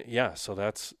so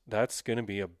that's going to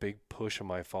be a big push of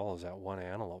my fall, is that one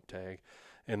antelope tag.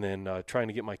 And then trying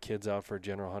to get my kids out for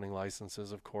general hunting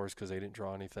licenses, of course, because they didn't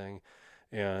draw anything.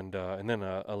 And then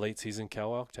a late season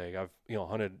cow elk tag. I've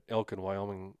hunted elk in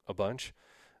Wyoming a bunch,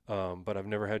 but I've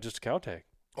never had just a cow tag.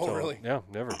 Oh, so, really? Yeah,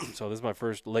 never. So this is my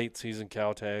first late season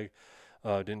cow tag.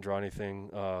 Didn't draw anything,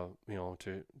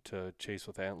 to chase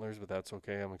with antlers, but that's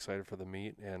okay. I'm excited for the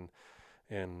meet, and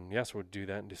yes, we'll do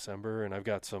that in December. And I've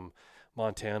got some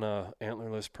Montana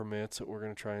antlerless permits that we're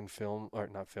going to try and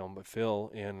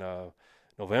fill in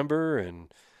November,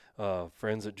 and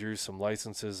friends that drew some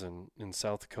licenses in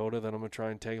South Dakota that I'm going to try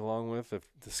and tag along with if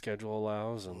the schedule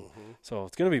allows. And so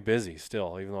it's going to be busy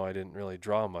still, even though I didn't really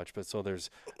draw much. But so there's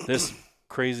this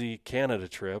crazy Canada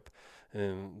trip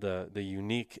and the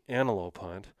unique antelope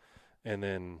hunt. And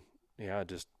then,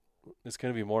 it's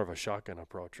going to be more of a shotgun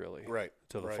approach, really,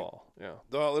 to the fall. Yeah.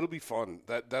 No, it'll be fun.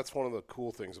 That's one of the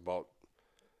cool things about,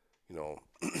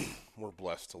 we're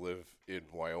blessed to live in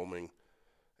Wyoming,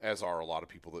 as are a lot of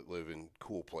people that live in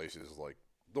cool places like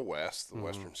the West, the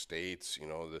Western states,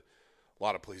 a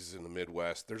lot of places in the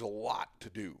Midwest. There's a lot to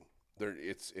do.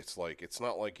 It's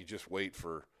not like you just wait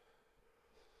for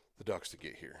the ducks to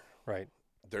get here. Right.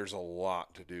 There's a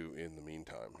lot to do in the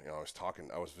meantime. I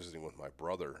was visiting with my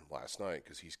brother last night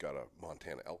because he's got a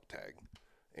Montana elk tag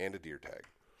and a deer tag.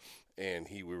 And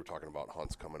we were talking about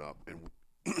hunts coming up,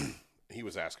 and he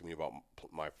was asking me about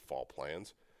my fall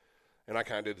plans. And I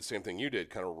kind of did the same thing you did,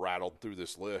 kind of rattled through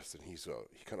this list, and he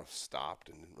kind of stopped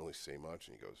and didn't really say much,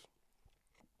 and he goes,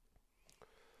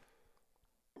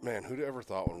 man, who'd ever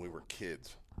thought when we were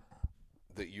kids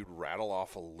that you'd rattle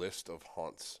off a list of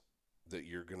hunts that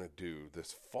you're going to do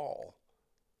this fall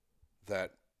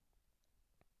that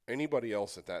anybody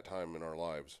else at that time in our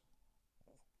lives,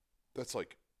 that's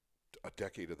like a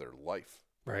decade of their life,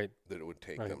 right? That it would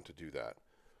take right. them to do that.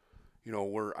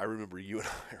 I remember you and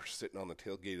I are sitting on the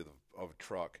tailgate of a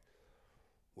truck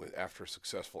after a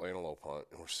successful antelope hunt,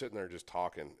 and we're sitting there just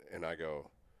talking, and I go,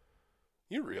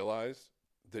 you realize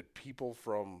that people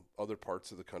from other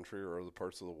parts of the country or other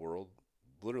parts of the world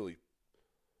literally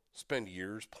spend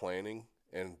years planning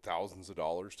and thousands of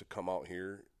dollars to come out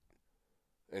here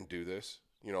and do this?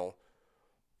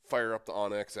 Fire up the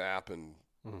OnX app and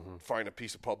find a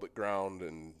piece of public ground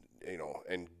and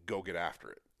go get after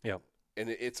it. Yep. And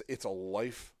it's a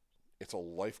life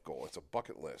goal. It's a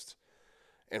bucket list.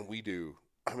 And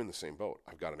I'm in the same boat.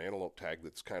 I've got an antelope tag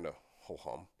that's kind of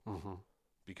ho-hum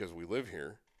because we live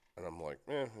here. And I'm like,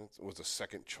 it was a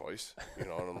second choice, and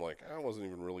I'm like, I wasn't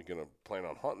even really going to plan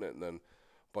on hunting it. And then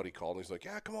buddy called and he's like,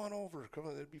 yeah, come on over. Come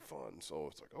on, it'd be fun. So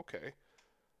it's like, okay.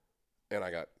 And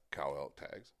I got cow elk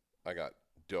tags. I got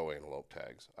doe antelope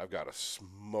tags. I've got a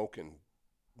smoking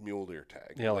mule deer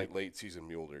tag, late season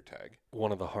mule deer tag.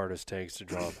 One of the hardest tags to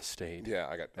draw in the state. Yeah,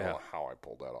 I don't know how I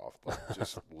pulled that off, but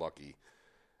just lucky.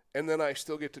 And then I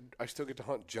still get to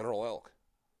hunt general elk.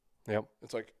 Yep.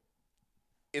 It's like,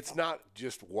 it's not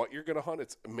just what you're going to hunt.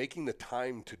 It's making the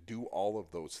time to do all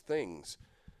of those things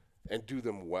and do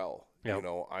them well. Yep.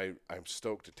 I'm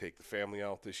stoked to take the family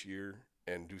out this year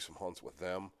and do some hunts with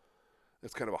them.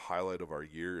 It's kind of a highlight of our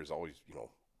year is always,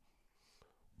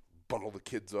 bundle the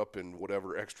kids up in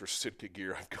whatever extra Sitka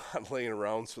gear I've got laying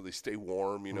around so they stay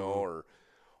warm, or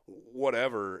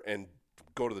whatever, and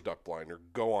go to the duck blind or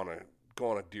go on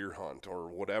a deer hunt or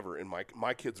whatever. And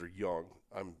my kids are young.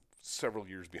 I'm several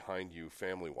years behind you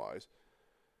family-wise.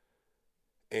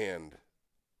 And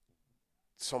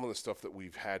some of the stuff that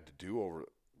we've had to do over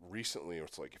recently,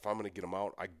 it's like, if I'm going to get them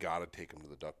out, I got to take them to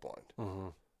the duck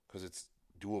blind because it's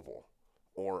doable.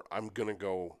 Or I'm going to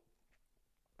go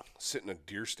sit in a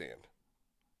deer stand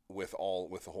with the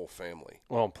whole family.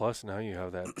 Well, plus now you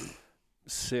have that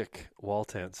sick wall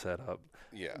tent set up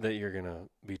that you're going to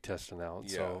be testing out.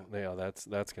 Yeah. So,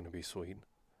 that's going to be sweet.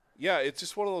 Yeah, it's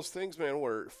just one of those things, man,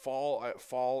 where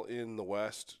fall in the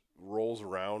West rolls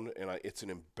around, and it's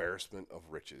an embarrassment of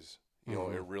riches. It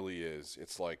really is.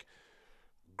 It's like,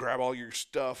 grab all your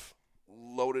stuff,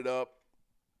 load it up,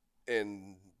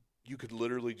 and you could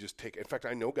literally just take – in fact,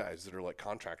 I know guys that are like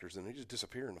contractors, and they just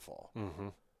disappear in the fall. Mm-hmm.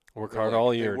 Work hard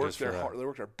all year just for that. They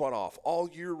work their butt off all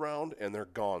year round, and they're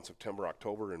gone September,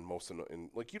 October, and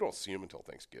you don't see them until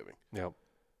Thanksgiving. Yep.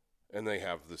 And they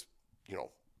have this,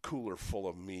 cooler full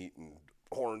of meat and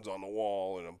horns on the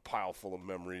wall and a pile full of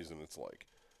memories, and it's like,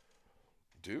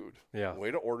 dude,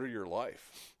 way to order your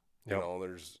life. Yep.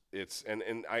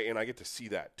 I get to see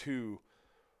that too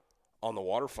on the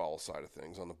waterfowl side of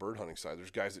things. On the bird hunting side,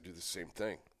 there's guys that do the same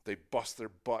thing. They bust their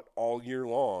butt all year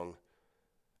long,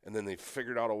 and then they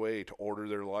figured out a way to order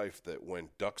their life that when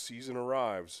duck season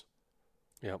arrives,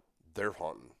 they're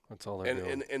hunting. That's all they're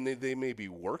doing. And they may be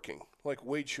working, like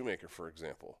Wade Shoemaker, for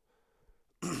example.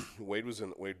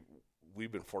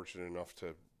 We've been fortunate enough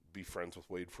to be friends with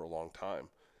Wade for a long time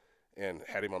and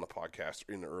had him on the podcast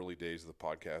in the early days of the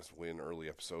podcast, in early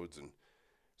episodes, and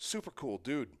super cool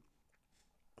dude.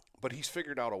 But he's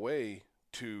figured out a way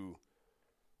to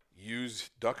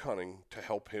use duck hunting to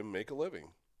help him make a living,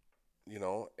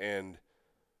 and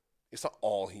it's not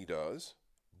all he does,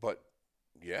 but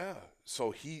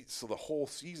so the whole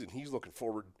season he's looking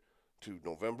forward to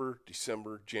November,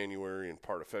 December, January, and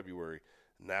part of February.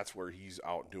 And that's where he's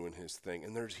out doing his thing.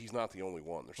 And he's not the only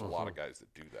one. There's a lot of guys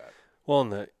that do that. Well,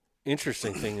 and the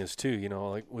interesting thing is, too,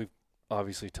 like we've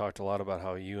obviously talked a lot about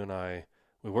how you and I,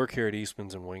 we work here at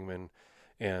Eastman's and Wingman,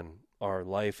 and our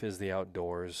life is the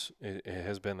outdoors. It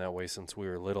has been that way since we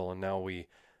were little, and now we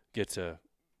get to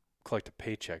collect a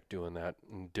paycheck doing that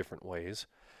in different ways.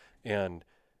 And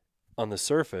on the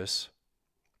surface,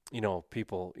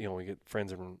 people, we get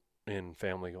friends and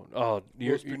family going, oh,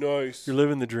 must be nice. You're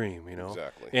living the dream,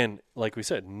 Exactly. And like we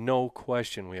said, no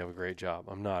question we have a great job.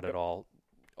 I'm not at all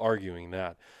arguing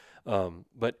that.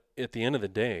 But at the end of the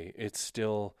day, it's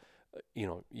still,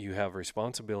 you have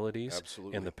responsibilities.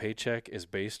 Absolutely. And the paycheck is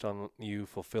based on you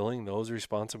fulfilling those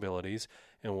responsibilities.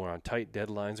 And we're on tight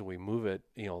deadlines and we move at,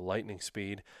 lightning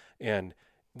speed. And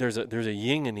there's a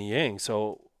yin and a yang.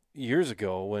 So years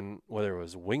ago whether it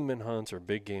was wingman hunts or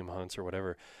big game hunts or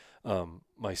whatever,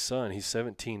 my son, he's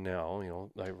 17 now,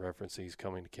 I reference he's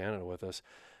coming to Canada with us.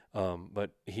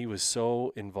 But he was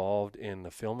so involved in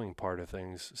the filming part of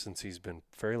things since he's been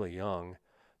fairly young,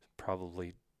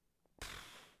 probably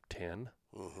 10.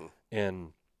 Mm-hmm.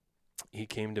 And he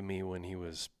came to me when he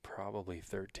was probably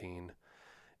 13.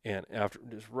 And after,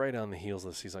 just right on the heels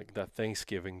of this, he's like that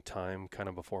Thanksgiving time, kind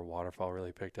of before waterfowl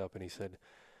really picked up. And he said,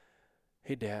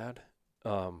 "Hey, Dad,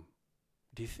 do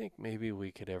you think maybe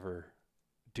we could ever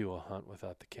do a hunt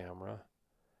without the camera.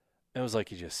 It was like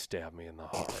he just stabbed me in the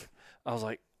heart. I was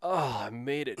like, oh, I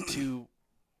made it too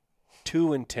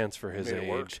intense for his age.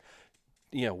 Work.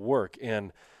 Yeah, work.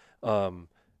 And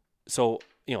so,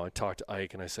 I talked to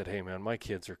Ike and I said, hey, man, my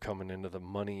kids are coming into the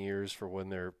money years for when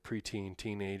they're preteen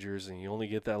teenagers, and you only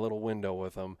get that little window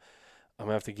with them. I'm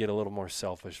going to have to get a little more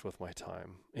selfish with my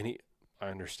time. And I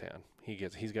understand.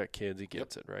 He's got kids. He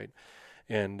gets it, right?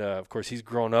 And, of course, he's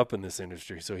grown up in this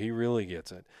industry, so he really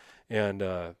gets it. And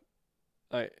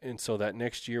so that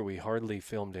next year we hardly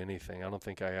filmed anything. I don't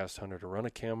think I asked Hunter to run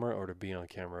a camera or to be on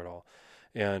camera at all.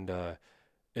 And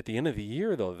at the end of the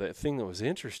year, though, the thing that was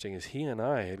interesting is he and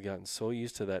I had gotten so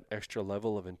used to that extra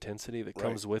level of intensity that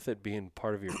comes with it being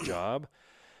part of your job,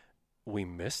 we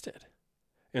missed it.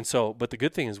 And so, but the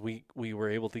good thing is we were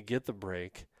able to get the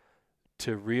break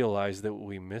to realize that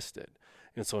we missed it.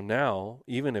 And so now,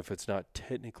 even if it's not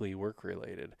technically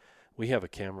work-related, we have a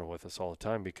camera with us all the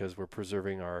time because we're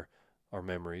preserving our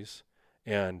memories.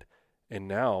 And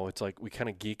now it's like we kind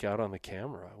of geek out on the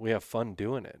camera. We have fun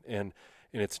doing it. And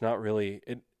it's not really,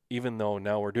 even though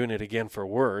now we're doing it again for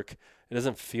work, it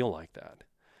doesn't feel like that.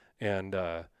 And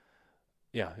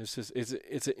it's just,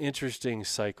 it's an interesting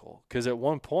cycle. Because at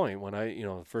one point when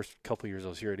the first couple of years I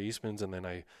was here at Eastman's, and then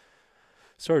I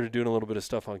started doing a little bit of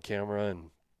stuff on camera,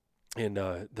 and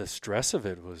the stress of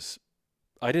it was,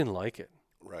 I didn't like it.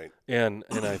 Right. And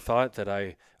I thought that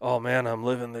I'm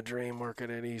living the dream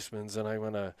working at Eastman's, and I'm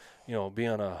going to, be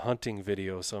on a hunting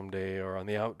video someday or on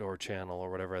the Outdoor Channel or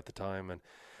whatever at the time.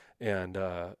 And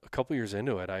a couple years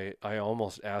into it, I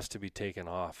almost asked to be taken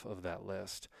off of that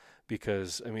list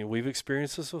because, we've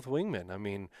experienced this with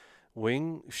wingmen.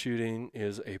 Wing shooting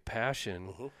is a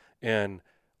passion, and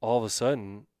all of a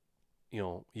sudden,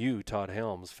 you, Todd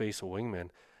Helms, face a wingman,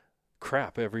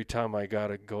 crap, every time I got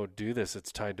to go do this,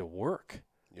 it's tied to work.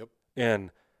 Yep.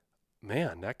 And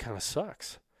man, that kind of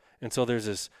sucks. And so there's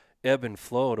this ebb and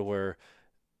flow to where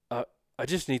I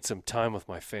just need some time with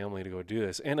my family to go do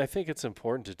this. And I think it's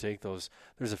important to take those.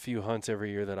 There's a few hunts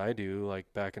every year that I do,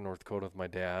 like back in North Dakota with my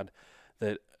dad,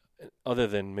 that other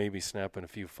than maybe snapping a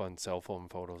few fun cell phone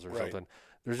photos or something,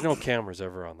 there's no cameras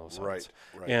ever on those hunts.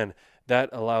 Right. And that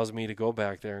allows me to go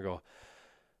back there and go,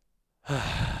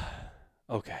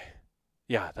 okay.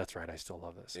 Yeah, that's right. I still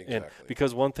love this. Exactly. And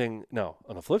because on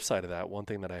the flip side of that, one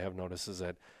thing that I have noticed is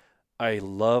that I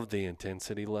love the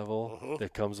intensity level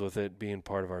that comes with it being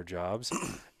part of our jobs.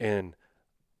 And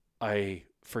I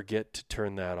forget to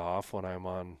turn that off when I'm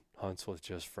on hunts with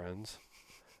just friends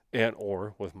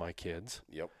or with my kids.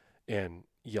 Yep. And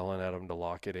yelling at them to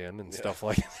lock it in and stuff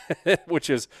like that, which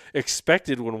is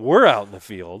expected when we're out in the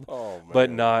field. Oh, man. But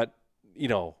not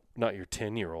your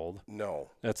 10-year-old. No.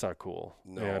 That's not cool.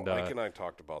 No. And, Mike and I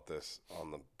talked about this on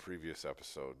the previous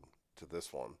episode to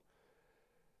this one.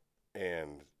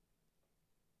 And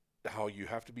how you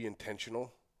have to be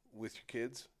intentional with your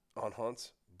kids on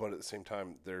hunts, but at the same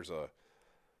time,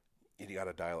 you got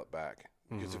to dial it back.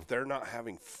 Because if they're not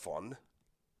having fun,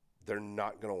 they're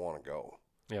not going to want to go.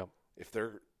 Yeah. If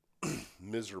they're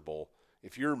miserable,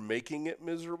 if you're making it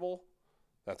miserable,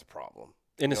 that's a problem.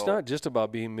 And it's not just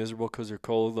about being miserable because they're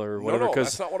cold or whatever. No,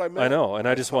 that's not what I meant. I know, and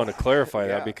I just want to clarify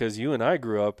that because you and I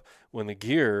grew up when the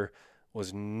gear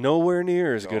was nowhere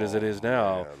near as good as it is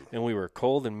now, and we were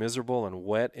cold and miserable and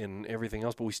wet and everything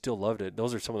else, but we still loved it.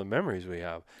 Those are some of the memories we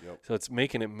have. Yep. So it's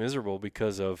making it miserable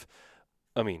because of,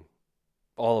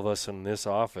 all of us in this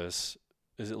office,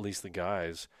 is at least the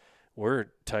guys, we're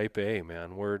type A,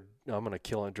 man. I'm going to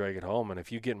kill and drag it home, and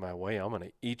if you get in my way, I'm going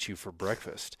to eat you for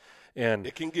breakfast. And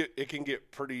it can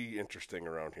get pretty interesting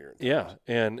around here. Yeah,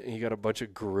 and you got a bunch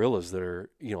of gorillas that are,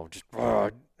 just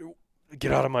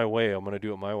get out of my way. I'm going to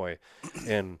do it my way.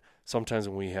 And sometimes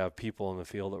when we have people in the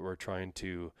field that we're trying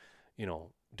to,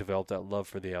 develop that love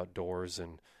for the outdoors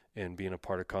and being a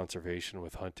part of conservation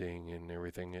with hunting and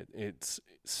everything, it's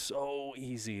so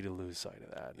easy to lose sight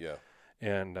of that. Yeah.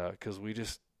 And because we're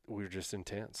just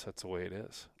intense. That's the way it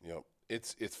is. Yep.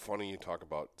 It's funny you talk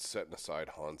about setting aside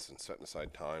hunts and setting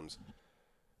aside times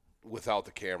without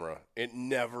the camera. It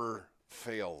never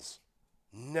fails.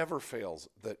 Never fails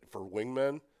that for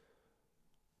wingmen,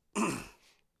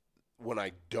 when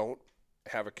I don't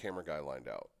have a camera guy lined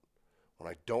out, when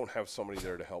I don't have somebody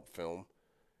there to help film,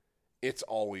 it's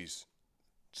always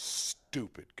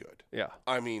stupid good. Yeah.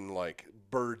 Like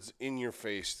birds in your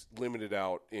face, limited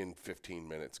out in 15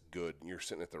 minutes, good. And you're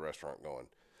sitting at the restaurant going,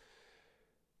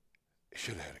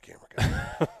 should have had a camera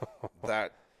guy.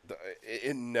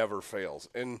 It never fails.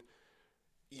 And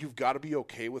you've got to be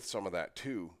okay with some of that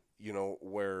too,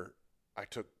 where I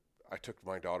took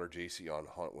my daughter JC on a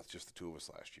hunt with just the two of us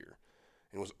last year.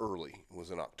 And it was early. It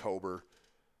was in October.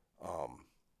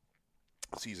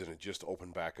 season had just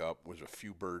opened back up. Was a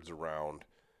few birds around,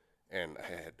 and I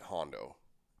had Hondo,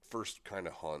 first kind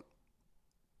of hunt.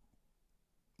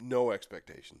 No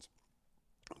expectations.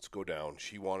 Let's go down.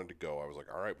 She wanted to go. I was like,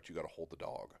 all right, but you got to hold the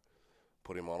dog.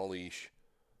 Put him on a leash.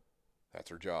 That's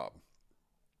her job.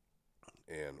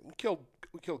 And we killed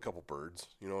a couple birds.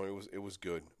 You know, it was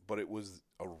good, but it was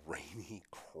a rainy,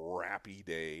 crappy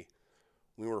day.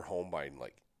 We were home by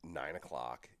like 9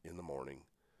 o'clock in the morning.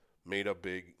 Made a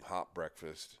big hot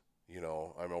breakfast. You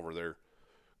know, I'm over there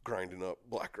grinding up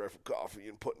Black Rifle coffee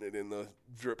and putting it in the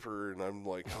dripper, and I'm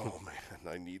like, oh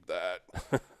man, I need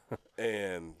that.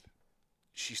 And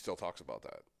she still talks about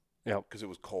that. Yeah, because it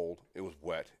was cold, it was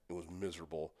wet, it was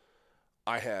miserable.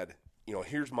 I had, you know,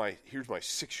 here's my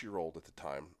 6-year-old at the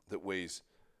time that weighs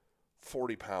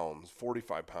 40 pounds,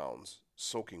 45 pounds,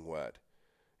 soaking wet,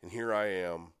 and here I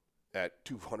am at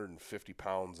 250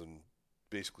 pounds and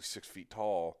basically 6 feet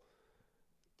tall.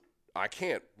 I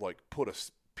can't like put a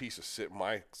piece of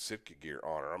my Sitka gear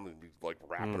on her. I'm gonna be like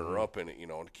wrapping her up in it, you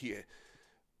know.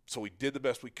 So we did the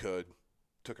best we could,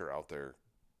 took her out there.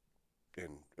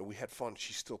 And we had fun.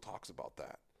 She still talks about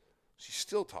that.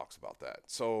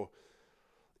 So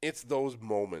it's those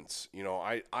moments. You know,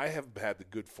 I have had the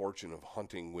good fortune of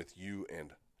hunting with you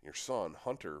and your son,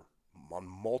 Hunter, on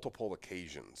multiple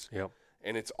occasions. Yep.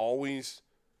 And it's always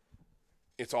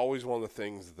one of the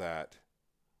things that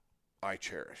I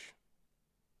cherish.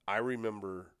 I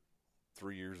remember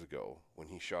 3 years ago when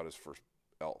he shot his first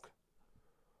elk.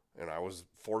 And I was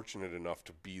fortunate enough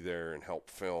to be there and help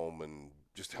film and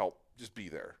just be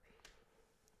there.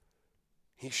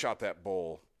 He shot that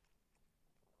bull,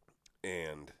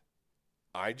 and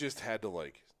I just had to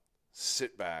like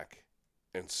sit back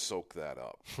and soak that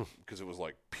up because it was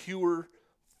like pure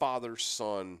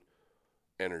father-son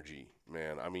energy,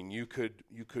 man. I mean, it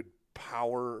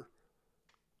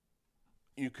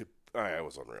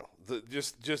was unreal.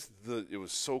 It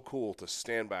was so cool to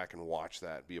stand back and watch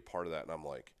that, be a part of that, and I'm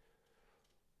like,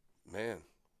 man,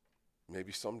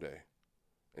 maybe someday.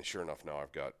 And sure enough, now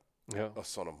I've got a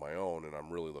son of my own, and I'm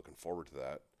really looking forward to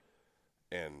that.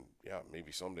 And yeah,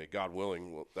 maybe someday, God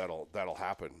willing, that'll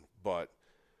happen. But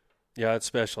yeah, it's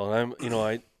special. And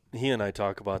he and I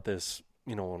talk about this,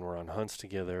 you know, when we're on hunts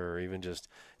together, or even just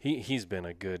he's been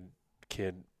a good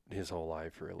kid his whole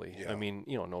life, really. Yeah. I mean,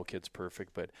 you know, no kid's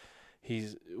perfect, but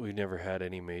we've never had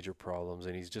any major problems,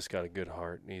 and he's just got a good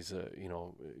heart, and he's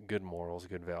good morals,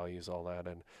 good values, all that,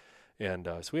 and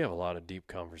so we have a lot of deep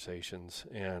conversations,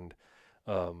 and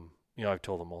you know, I've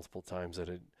told him multiple times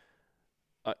that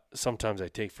sometimes I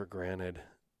take for granted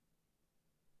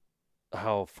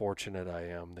how fortunate I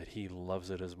am that he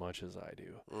loves it as much as I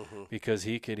do, because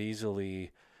he could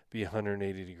easily be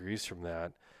 180 degrees from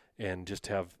that and just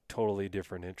have totally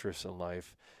different interests in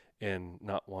life and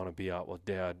not want to be out with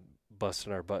Dad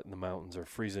busting our butt in the mountains or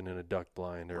freezing in a duck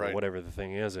blind or whatever the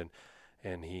thing is,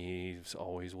 and he's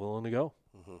always willing to go.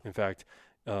 In fact,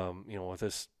 you know, with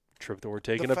this trip that we're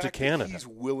taking up to Canada, he's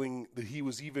willing, that he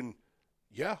was even,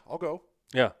 yeah, I'll go.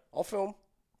 Yeah, I'll film,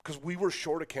 because we were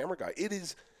short a camera guy.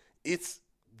 It's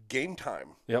game time.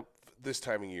 Yep. This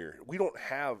time of year, we don't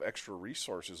have extra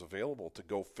resources available to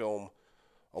go film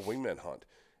a wingman hunt,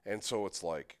 and so it's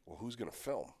like, well, who's going to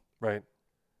film? Right.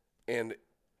 And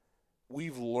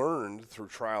we've learned through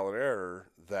trial and error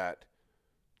that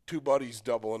two buddies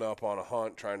doubling up on a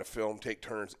hunt, trying to film, take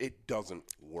turns, it doesn't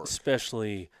work.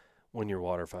 Especially when you're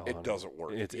waterfowl hunting. It doesn't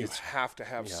work. You have to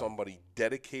have somebody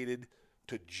dedicated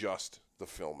to just the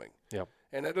filming. Yep.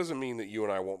 And that doesn't mean that you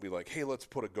and I won't be like, hey, let's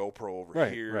put a GoPro over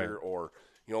here, or,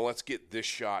 you know, let's get this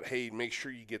shot. Hey, make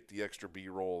sure you get the extra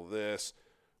B-roll of this.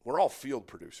 We're all field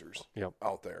producers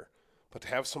out there. But to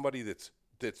have somebody that's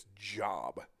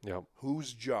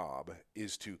whose job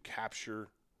is to capture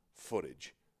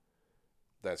footage,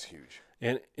 that's huge.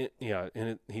 And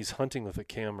he's hunting with a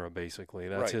camera, basically.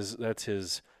 That's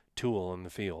his tool in the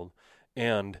field.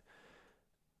 And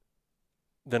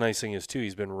the nice thing is, too,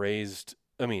 he's been raised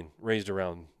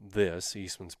around this,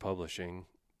 Eastman's Publishing,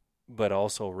 but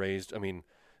also raised,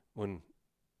 when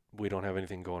we don't have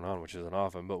anything going on, which isn't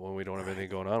often, but when we don't have anything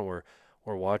going on,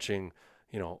 we're watching,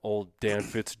 you know, old Dan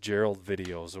Fitzgerald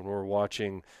videos, and we're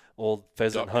watching old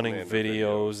pheasant Duck hunting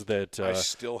videos that I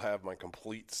still have my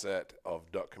complete set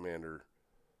of Duck Commander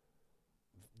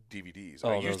DVDs.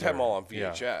 I used to have them all on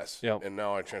VHS, and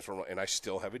now I transformed, and I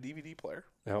still have a DVD player.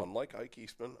 Unlike Ike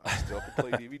Eastman, I still can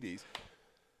play DVDs.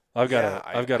 I've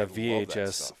got a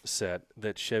VHS set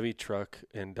that Chevy Truck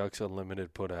and Ducks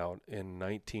Unlimited put out in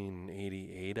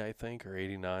 1988, I think, or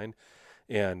 89,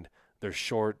 and they're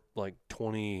short, like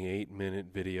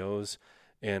 28-minute videos,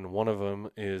 and one of them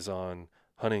is on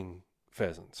hunting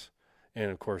pheasants.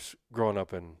 And of course, growing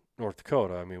up in North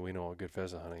Dakota, I mean, we know what good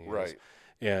pheasant hunting is. Right.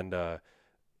 And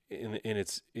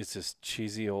it's this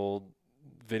cheesy old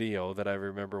video that I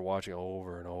remember watching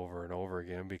over and over and over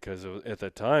again because at the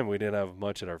time we didn't have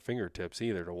much at our fingertips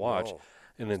either to watch. No,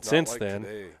 and then it's not since like then,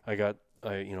 today. I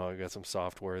got some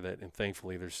software that, and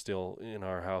thankfully there's still in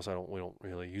our house. We don't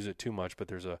really use it too much, but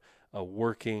there's a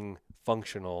working,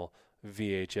 functional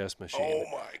VHS machine. Oh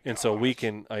my god! And so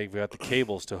I've got the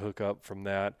cables to hook up from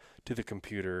that to the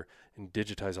computer and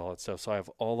digitize all that stuff. So I have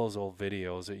all those old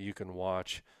videos that you can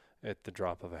watch at the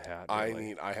drop of a hat.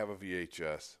 Really. I have a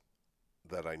VHS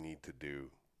that I need to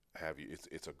do.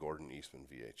 It's a Gordon Eastman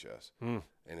VHS,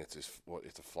 and it's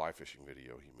a fly fishing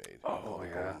video he made. Oh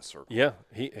yeah, Golden Circle. Yeah,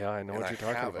 I know And what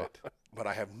you're talking about. But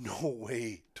I have no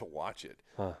way to watch it.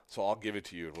 Huh. So I'll give it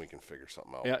to you and we can figure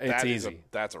something out. Yeah, it's easy.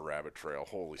 That's a rabbit trail.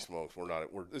 Holy smokes.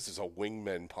 This is a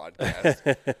wingmen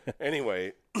podcast.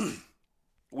 Anyway,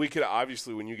 we could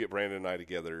obviously, when you get Brandon and I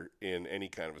together in any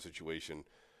kind of a situation,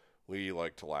 we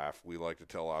like to laugh. We like to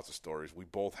tell lots of stories. We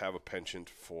both have a penchant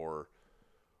for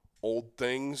old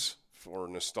things, for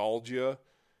nostalgia,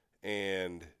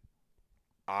 and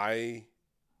I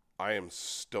am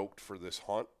stoked for this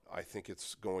hunt. I think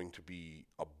it's going to be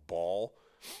a ball.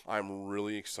 I'm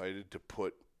really excited to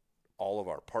put all of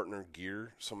our partner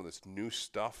gear, some of this new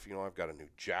stuff. You know, I've got a new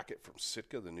jacket from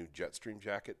Sitka, the new Jetstream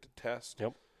jacket to test.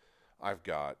 Yep.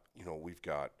 We've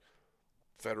got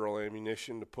Federal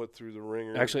ammunition to put through the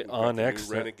ringer. Actually, Onyx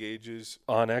Renegades.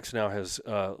 Onyx now has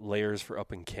layers for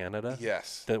up in Canada.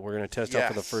 Yes. That we're going to test out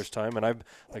for the first time. And like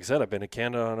I said, I've been to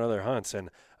Canada on other hunts, and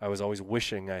I was always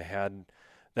wishing I had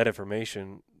that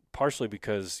information. Partially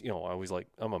because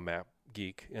I'm a map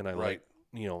geek, and I like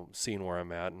seeing where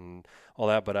I'm at and all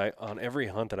that. But on every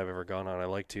hunt that I've ever gone on, I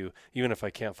like to, even if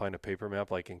I can't find a paper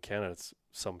map, like in Canada, it's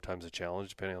sometimes a challenge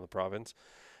depending on the province.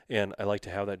 And I like to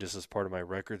have that just as part of my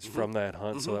records from that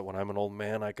hunt, so that when I'm an old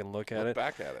man, I can look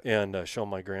back at it and show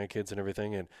my grandkids and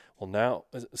everything. And now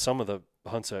some of the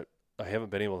hunts that I haven't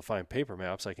been able to find paper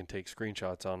maps, I can take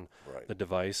screenshots on the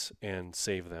device and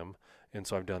save them. And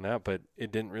so I've done that, but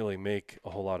it didn't really make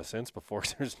a whole lot of sense before.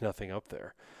 There's nothing up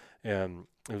there, and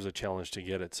it was a challenge to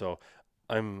get it. So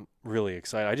I'm really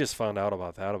excited. I just found out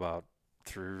about that about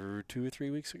 2 or 3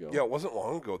 weeks ago. Yeah, it wasn't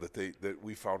long ago that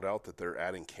we found out that they're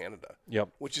adding Canada. Yep.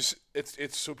 Which is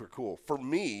it's super cool. For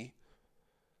me,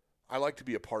 I like to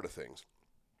be a part of things.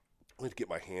 I like to get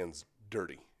my hands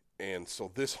dirty. And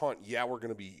so this hunt, we're going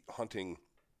to be hunting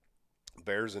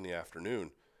bears in the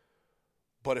afternoon.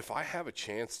 But if I have a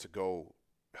chance to go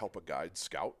help a guide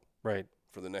scout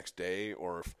for the next day,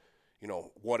 or if,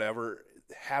 whatever,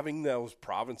 having those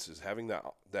provinces, having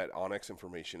that Onyx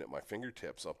information at my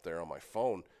fingertips up there on my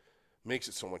phone makes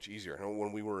it so much easier. I know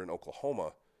when we were in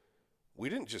Oklahoma, we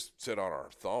didn't just sit on our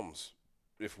thumbs.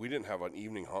 If we didn't have an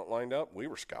evening hunt lined up, we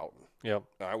were scouting. Yep.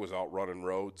 I was out running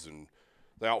roads, and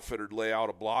the outfitter would lay out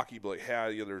a block. He'd be like,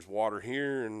 hey, there's water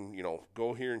here, and,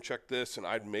 go here and check this. And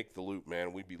I'd make the loop,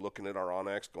 man. We'd be looking at our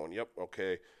Onyx going, yep,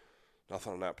 okay,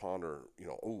 nothing on that pond, or,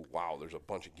 oh, wow, there's a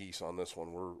bunch of geese on this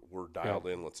one. We're dialed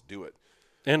in. Let's do it.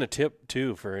 And a tip,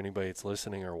 too, for anybody that's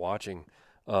listening or watching,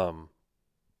 on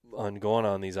going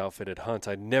on these outfitted hunts.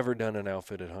 I'd never done an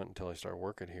outfitted hunt until I started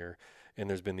working here. And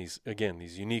there's been these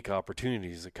unique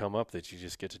opportunities that come up that you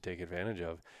just get to take advantage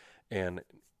of. And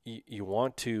you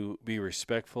want to be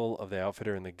respectful of the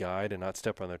outfitter and the guide and not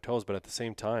step on their toes. But at the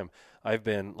same time, I've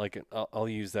been I'll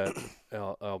use that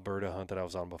Alberta hunt that I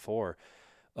was on before.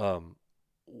 Dan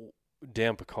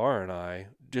Picard and I,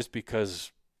 just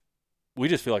because we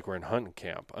just feel like we're in hunting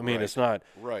camp. I mean, it's not,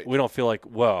 we don't feel like,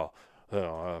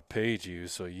 I paid you,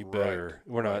 so you better,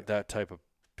 we're not that type of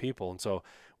people. And so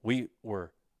we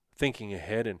were thinking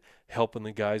ahead and helping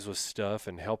the guys with stuff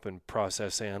and helping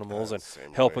process animals and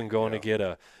helping going to get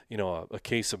a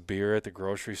case of beer at the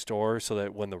grocery store, so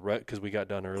that when because we got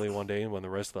done early one day and when the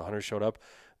rest of the hunters showed up,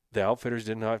 the outfitters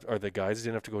the guys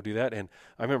didn't have to go do that. And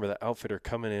I remember the outfitter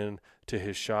coming in to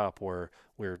his shop where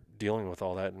we were dealing with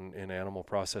all that in animal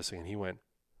processing, and he went,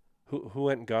 who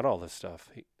went and got all this stuff?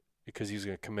 Because he was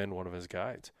going to commend one of his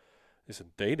guides. They said,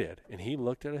 they did. And he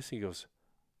looked at us, he goes,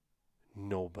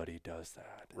 nobody does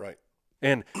that. Right.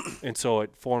 And so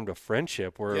it formed a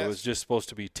friendship where it was just supposed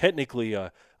to be technically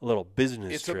a little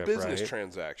business trip, right? It's a business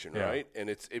transaction, right?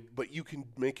 And but you can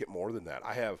make it more than that.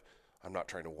 I'm not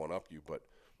trying to one-up you, but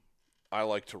I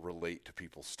like to relate to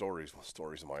people's stories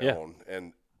of my own.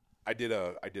 And I did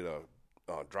a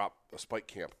spike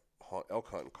camp elk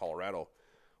hunt in Colorado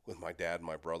with my dad and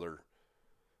my brother.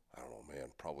 I don't know, man,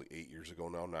 probably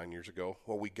 9 years ago.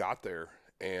 Well, we got there,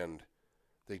 and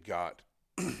they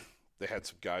had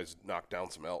some guys knock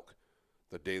down some elk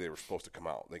the day they were supposed to come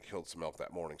out. They killed some elk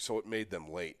that morning, so it made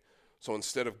them late. So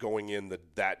instead of going in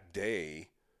that day,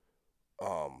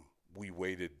 we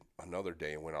waited another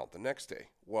day and went out the next day.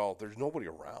 Well, there's nobody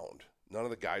around. None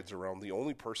of the guides are around. The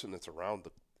only person that's around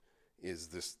is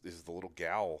the little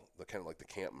gal, the kind of like the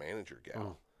camp manager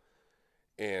gal.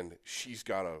 And she's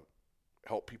got to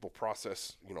help people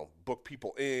process, book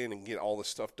people in and get all this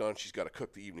stuff done. She's got to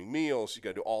cook the evening meals. She's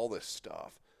got to do all this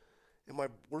stuff. And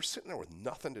we're sitting there with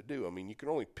nothing to do. I mean, you can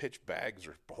only pitch bags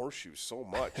or horseshoes so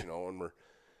much, and we're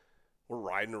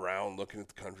riding around looking at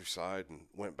the countryside, and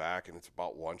went back, and it's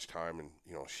about lunchtime, and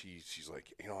she's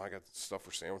like, I got stuff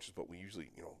for sandwiches, but we usually,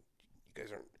 you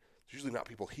guys aren't. There's usually not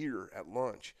people here at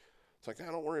lunch. It's like,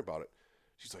 don't worry about it.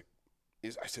 She's like,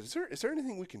 I said, is there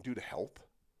anything we can do to help?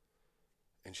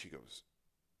 And she goes,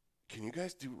 can you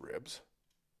guys do ribs?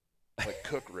 Like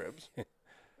cook ribs?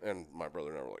 And my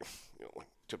brother and I were like,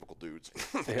 typical dudes.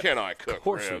 Can I cook of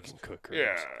course ribs? We can cook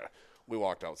ribs. Yeah. We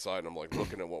walked outside, and I'm like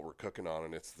looking at what we're cooking on,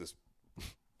 and it's this.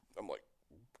 I'm like,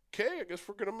 okay, I guess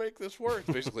we're gonna make this work.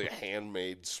 It's basically a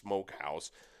handmade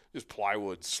smokehouse, just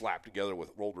plywood slapped together with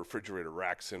old refrigerator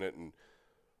racks in it, and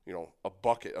a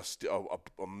bucket,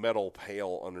 a metal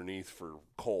pail underneath for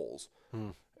coals.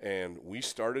 And we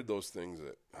started those things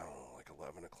at, I don't know, like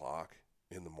 11 o'clock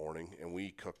in the morning, and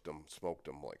we cooked them, smoked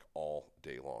them like all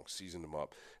day long, seasoned them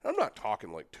up. And I'm not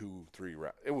talking like 2-3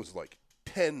 racks. It was like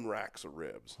 10 racks of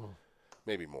ribs,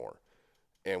 maybe more.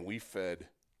 And we fed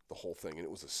the whole thing, and it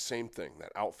was the same thing.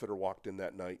 That outfitter walked in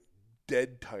that night,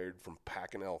 dead tired from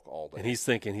packing elk all day. And he's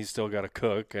thinking he's still got to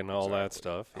cook and all that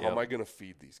stuff. How am I going to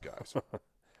feed these guys?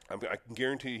 I can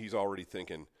guarantee he's already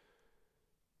thinking,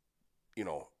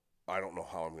 I don't know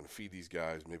how I'm going to feed these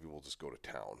guys. Maybe we'll just go to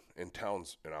town. And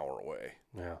town's an hour away.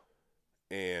 Yeah.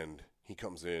 And he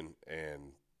comes in,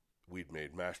 and we'd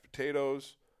made mashed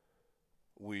potatoes.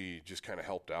 We just kind of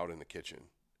helped out in the kitchen.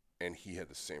 And he had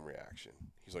the same reaction.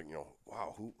 He's like,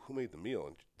 wow, who made the meal?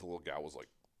 And the little guy was like,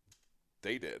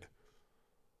 they did.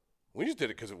 We just did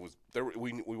it because it was there.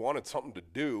 We wanted something to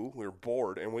do. We were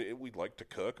bored, and we like to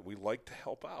cook. We like to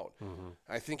help out.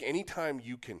 I think anytime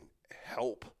you can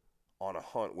help on a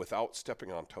hunt without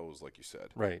stepping on toes, like you said.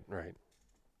 Right.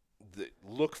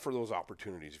 Look for those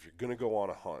opportunities. If you're going to go on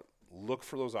a hunt, look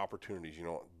for those opportunities.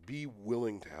 Be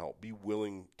willing to help. Be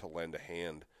willing to lend a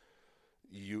hand.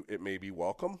 It may be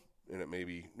welcome, and it may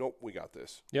be, nope, we got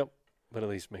this. Yep. But at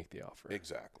least make the offer.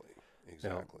 Exactly.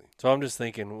 So I'm just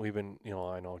thinking, we've been,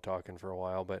 I know talking for a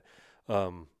while, but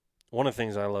one of the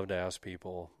things I love to ask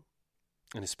people,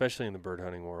 and especially in the bird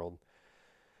hunting world,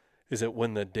 is that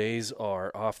when the days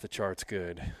are off the charts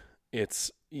good,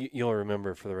 you'll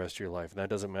remember for the rest of your life. And that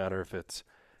doesn't matter if it's,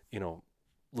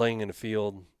 laying in a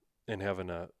field and having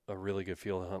a really good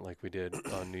field hunt like we did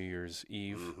on New Year's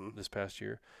Eve this past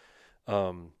year,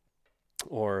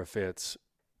 or if it's,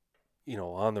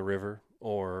 on the river,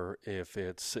 or if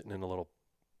it's sitting in a little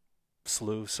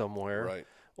slough somewhere, Right.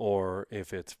 or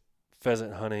if it's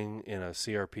pheasant hunting in a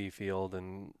CRP field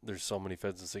and there's so many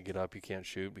pheasants that get up you can't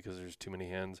shoot because there's too many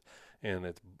hens and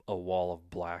it's a wall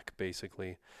of black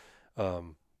basically.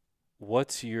 It's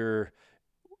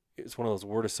one of those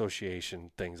word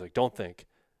association things. Like, don't think.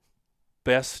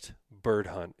 Best bird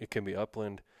hunt. It can be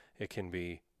upland. It can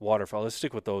be waterfowl. Let's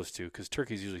stick with those two because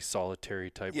turkey's usually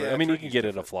solitary type. Yeah, bird. I mean, you can turkey's get it in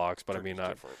a different. flocks, but Turkey's I mean not.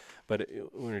 different. But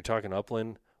when you're talking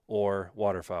upland or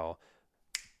waterfowl,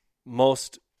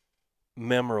 most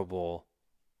memorable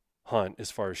hunt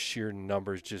as far as sheer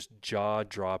numbers, just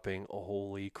jaw-dropping,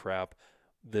 holy crap,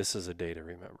 this is a day to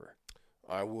remember.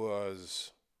 I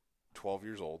was 12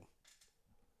 years old,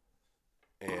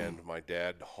 and my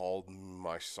dad hauled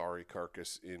my sorry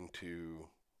carcass into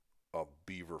a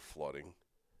beaver flooding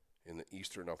in the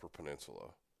eastern Upper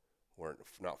Peninsula,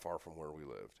 not far from where we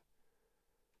lived.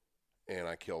 And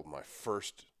I killed my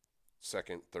first,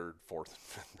 second, third, fourth,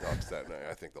 fifth ducks that night.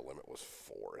 I think the limit was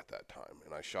 4 at that time.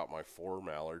 And I shot my 4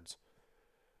 mallards.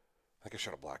 I think I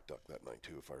shot a black duck that night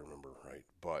too, if I remember right.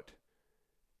 But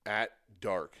at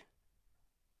dark,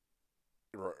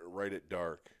 right at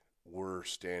dark, we're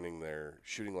standing there,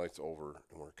 shooting lights over,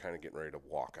 and we're kind of getting ready to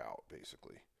walk out,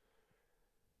 basically.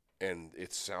 And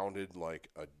it sounded like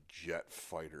a jet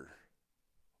fighter,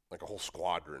 like a whole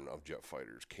squadron of jet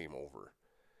fighters came over.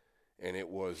 And it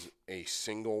was a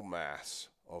single mass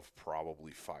of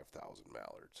probably 5,000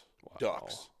 mallards,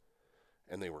 ducks.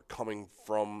 And they were coming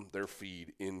from their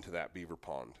feed into that beaver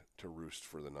pond to roost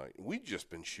for the night. We'd just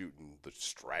been shooting the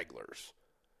stragglers.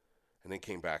 And they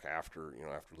came back after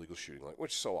legal shooting,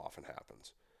 which so often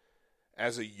happens.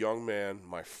 As a young man,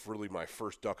 my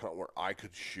first duck hunt where I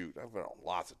could shoot, I've been on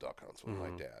lots of duck hunts with my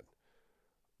dad.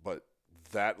 But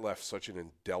that left such an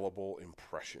indelible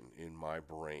impression in my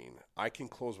brain. I can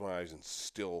close my eyes and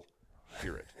still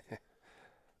hear it.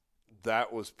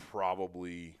 That was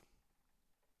probably,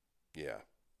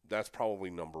 that's probably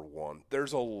number one.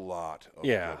 There's a lot of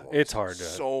good ones. It's hard to.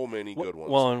 So many good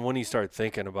ones. Well, and when you start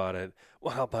thinking about it,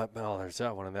 there's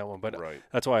that one and that one. But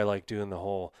that's why I like doing the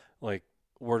whole, like,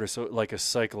 like a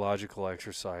psychological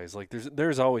exercise. Like,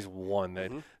 there's always one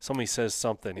that somebody says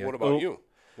something. What about you?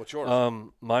 What's yours?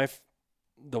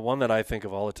 The one that I think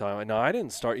of all the time. Now, I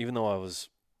didn't start, even though I was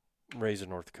raised in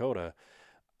North Dakota,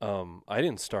 I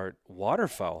didn't start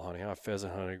waterfowl hunting. I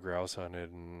pheasant hunted, grouse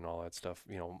hunted, and all that stuff,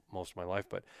 most of my life.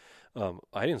 But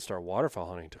I didn't start waterfowl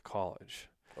hunting to college.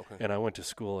 Okay. And I went to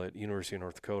school at University of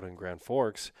North Dakota in Grand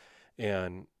Forks,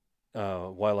 and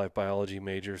wildlife biology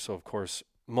major. So, of course,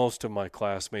 most of my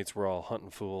classmates were all hunting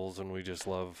fools, and we just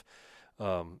love,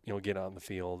 get out in the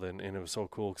field. And it was so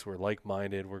cool because we're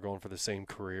like-minded. We're going for the same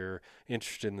career,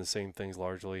 interested in the same things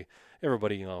largely.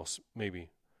 Everybody, maybe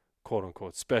 – quote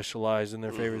unquote specialized in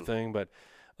their favorite thing, but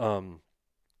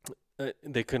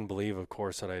they couldn't believe, of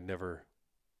course, that I'd never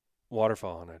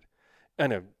waterfowl hunted.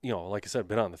 And I've, like I said,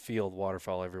 been on the field,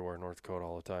 waterfowl everywhere in North Dakota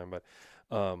all the time. But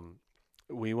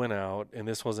we went out, and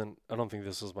I don't think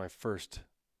this was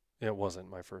it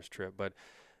wasn't my first trip, but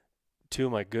two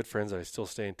of my good friends that I still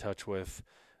stay in touch with,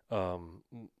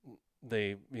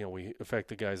 they, in fact,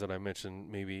 the guys that I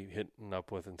mentioned maybe hitting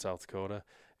up with in South Dakota,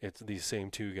 it's these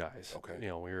same two guys. Okay. We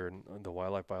were in the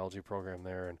wildlife biology program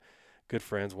there, and good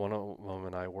friends. One of them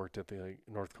and I worked at the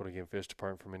North Dakota Game Fish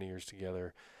Department for many years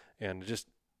together, and just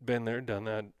been there, done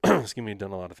that.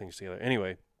 Done a lot of things together.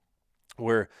 Anyway,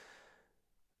 it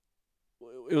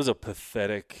was a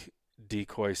pathetic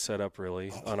decoy setup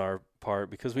really on our part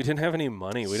because we didn't have any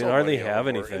money. We didn't hardly have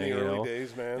anything. In the early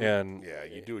days, man. And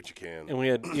you do what you can. And we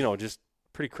had, just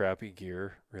pretty crappy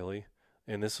gear, really.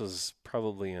 And this was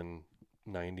probably in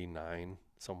 99,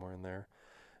 somewhere in there,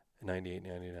 98,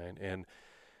 99. And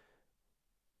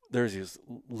there's this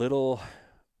little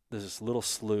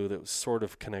slough that was sort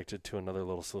of connected to another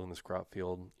little slough in this crop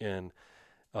field. And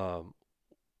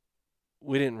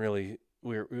we didn't really,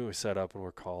 we were set up and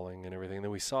we're calling and everything. And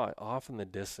then we saw it off in the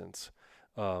distance.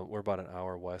 We're about an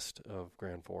hour west of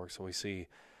Grand Forks, and we see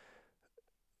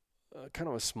kind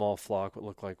of a small flock, what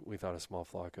looked like we thought a small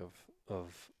flock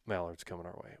of mallards coming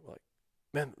our way. We're like,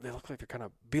 man, they look like they're kind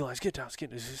of beelines. Get down,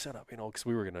 set up, because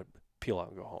we were going to peel out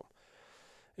and go home.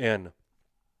 And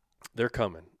they're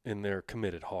coming, and they're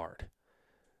committed hard.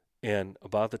 And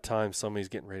about the time somebody's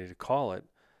getting ready to call it,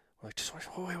 we're like, just wait.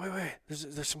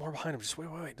 There's some more behind them. Just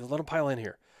wait. Just let them pile in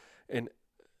here. And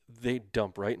they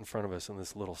dump right in front of us in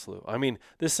this little slough. I mean,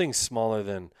 this thing's smaller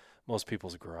than most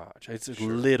people's garage. It's a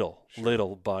little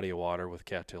body of water with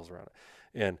cattails around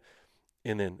it.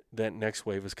 And then that next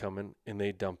wave is coming, and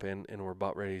they dump in, and we're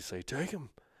about ready to say, take him.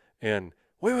 And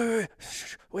wait,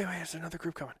 there's another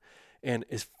group coming. And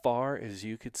as far as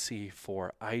you could see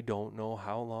for I don't know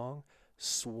how long,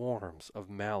 swarms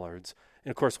of mallards. And,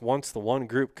 of course, once the one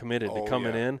group committed to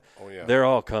coming in, they're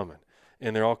all coming.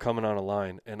 And they're all coming on a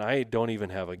line. And I don't even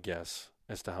have a guess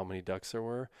as to how many ducks there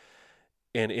were.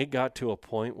 And it got to a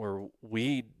point where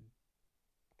we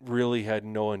really had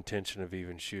no intention of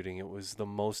even shooting. It was the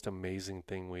most amazing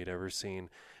thing we'd ever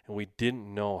seen. And we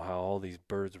didn't know how all these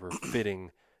birds were fitting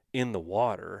in the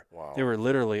water. Wow. They were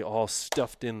literally all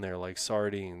stuffed in there like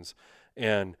sardines.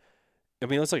 And, I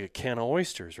mean, it was like a can of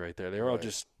oysters right there. They were all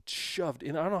just shoved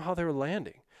in. I don't know how they were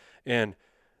landing. And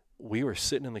we were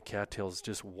sitting in the cattails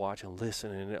just watching,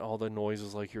 listening, and all the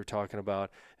noises like you were talking about.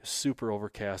 Super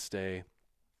overcast day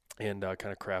and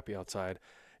kind of crappy outside.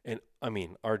 And, I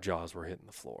mean, our jaws were hitting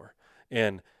the floor.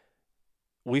 And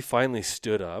we finally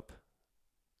stood up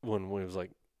when it was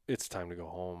like, it's time to go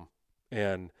home.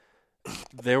 And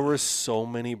there were so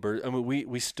many birds. I mean,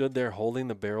 we stood there holding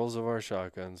the barrels of our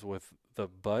shotguns with the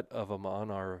butt of them on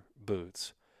our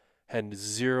boots. Had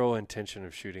zero intention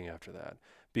of shooting after that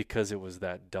because it was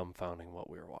that dumbfounding what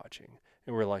we were watching.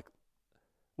 And we're like,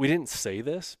 we didn't say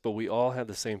this, but we all had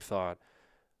the same thought.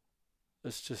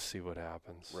 Let's just see what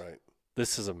happens. Right.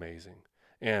 This is amazing.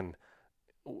 And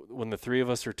when the three of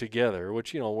us are together,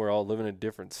 which, we're all living in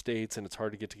different states and it's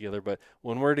hard to get together, but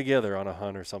when we're together on a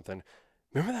hunt or something,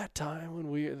 remember that time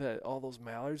when all those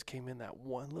mallards came in that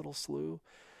one little slough?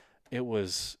 It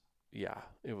was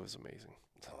amazing.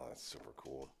 Oh, that's super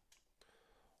cool.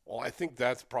 Well, I think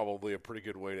that's probably a pretty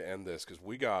good way to end this because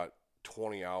we got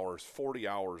 20 hours, 40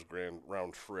 hours grand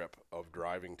round trip of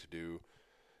driving to do.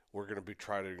 We're going to be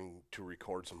trying to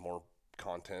record some more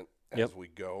content as we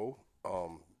go.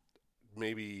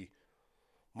 Maybe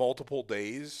multiple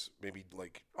days, maybe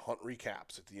like hunt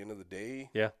recaps at the end of the day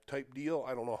type deal.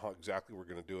 I don't know how exactly we're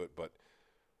going to do it, but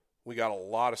we got a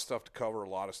lot of stuff to cover, a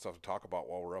lot of stuff to talk about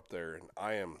while we're up there, and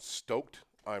I am stoked.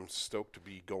 I'm stoked to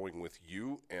be going with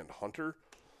you and Hunter.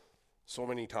 So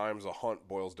many times a hunt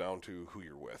boils down to who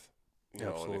you're with. You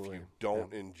know, and if you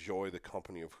don't enjoy the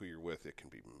company of who you're with, it can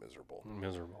be miserable.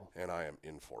 And I am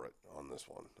in for it on this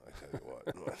one, I tell you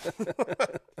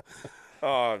what.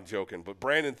 I'm joking. But,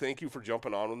 Brandon, thank you for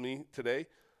jumping on with me today.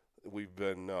 We've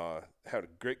been had a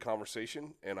great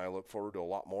conversation, and I look forward to a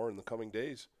lot more in the coming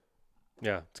days.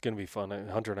 Yeah, it's going to be fun.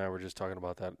 Hunter and I were just talking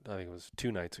about that, I think it was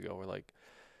 2 nights ago. We're like,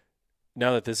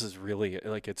 now that this is really,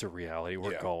 like, it's a reality,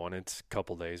 we're going. It's a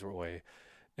couple days away.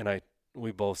 And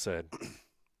we both said,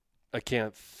 I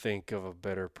can't think of a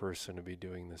better person to be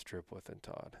doing this trip with than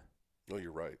Todd. No,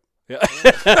 you're right. Yeah.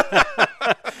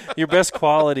 Your best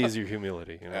quality is your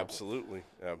humility. You know?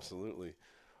 Absolutely.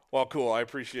 Well, cool. I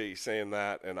appreciate you saying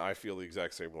that, and I feel the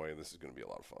exact same way, and this is going to be a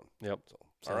lot of fun. Yep. So,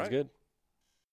 Sounds good.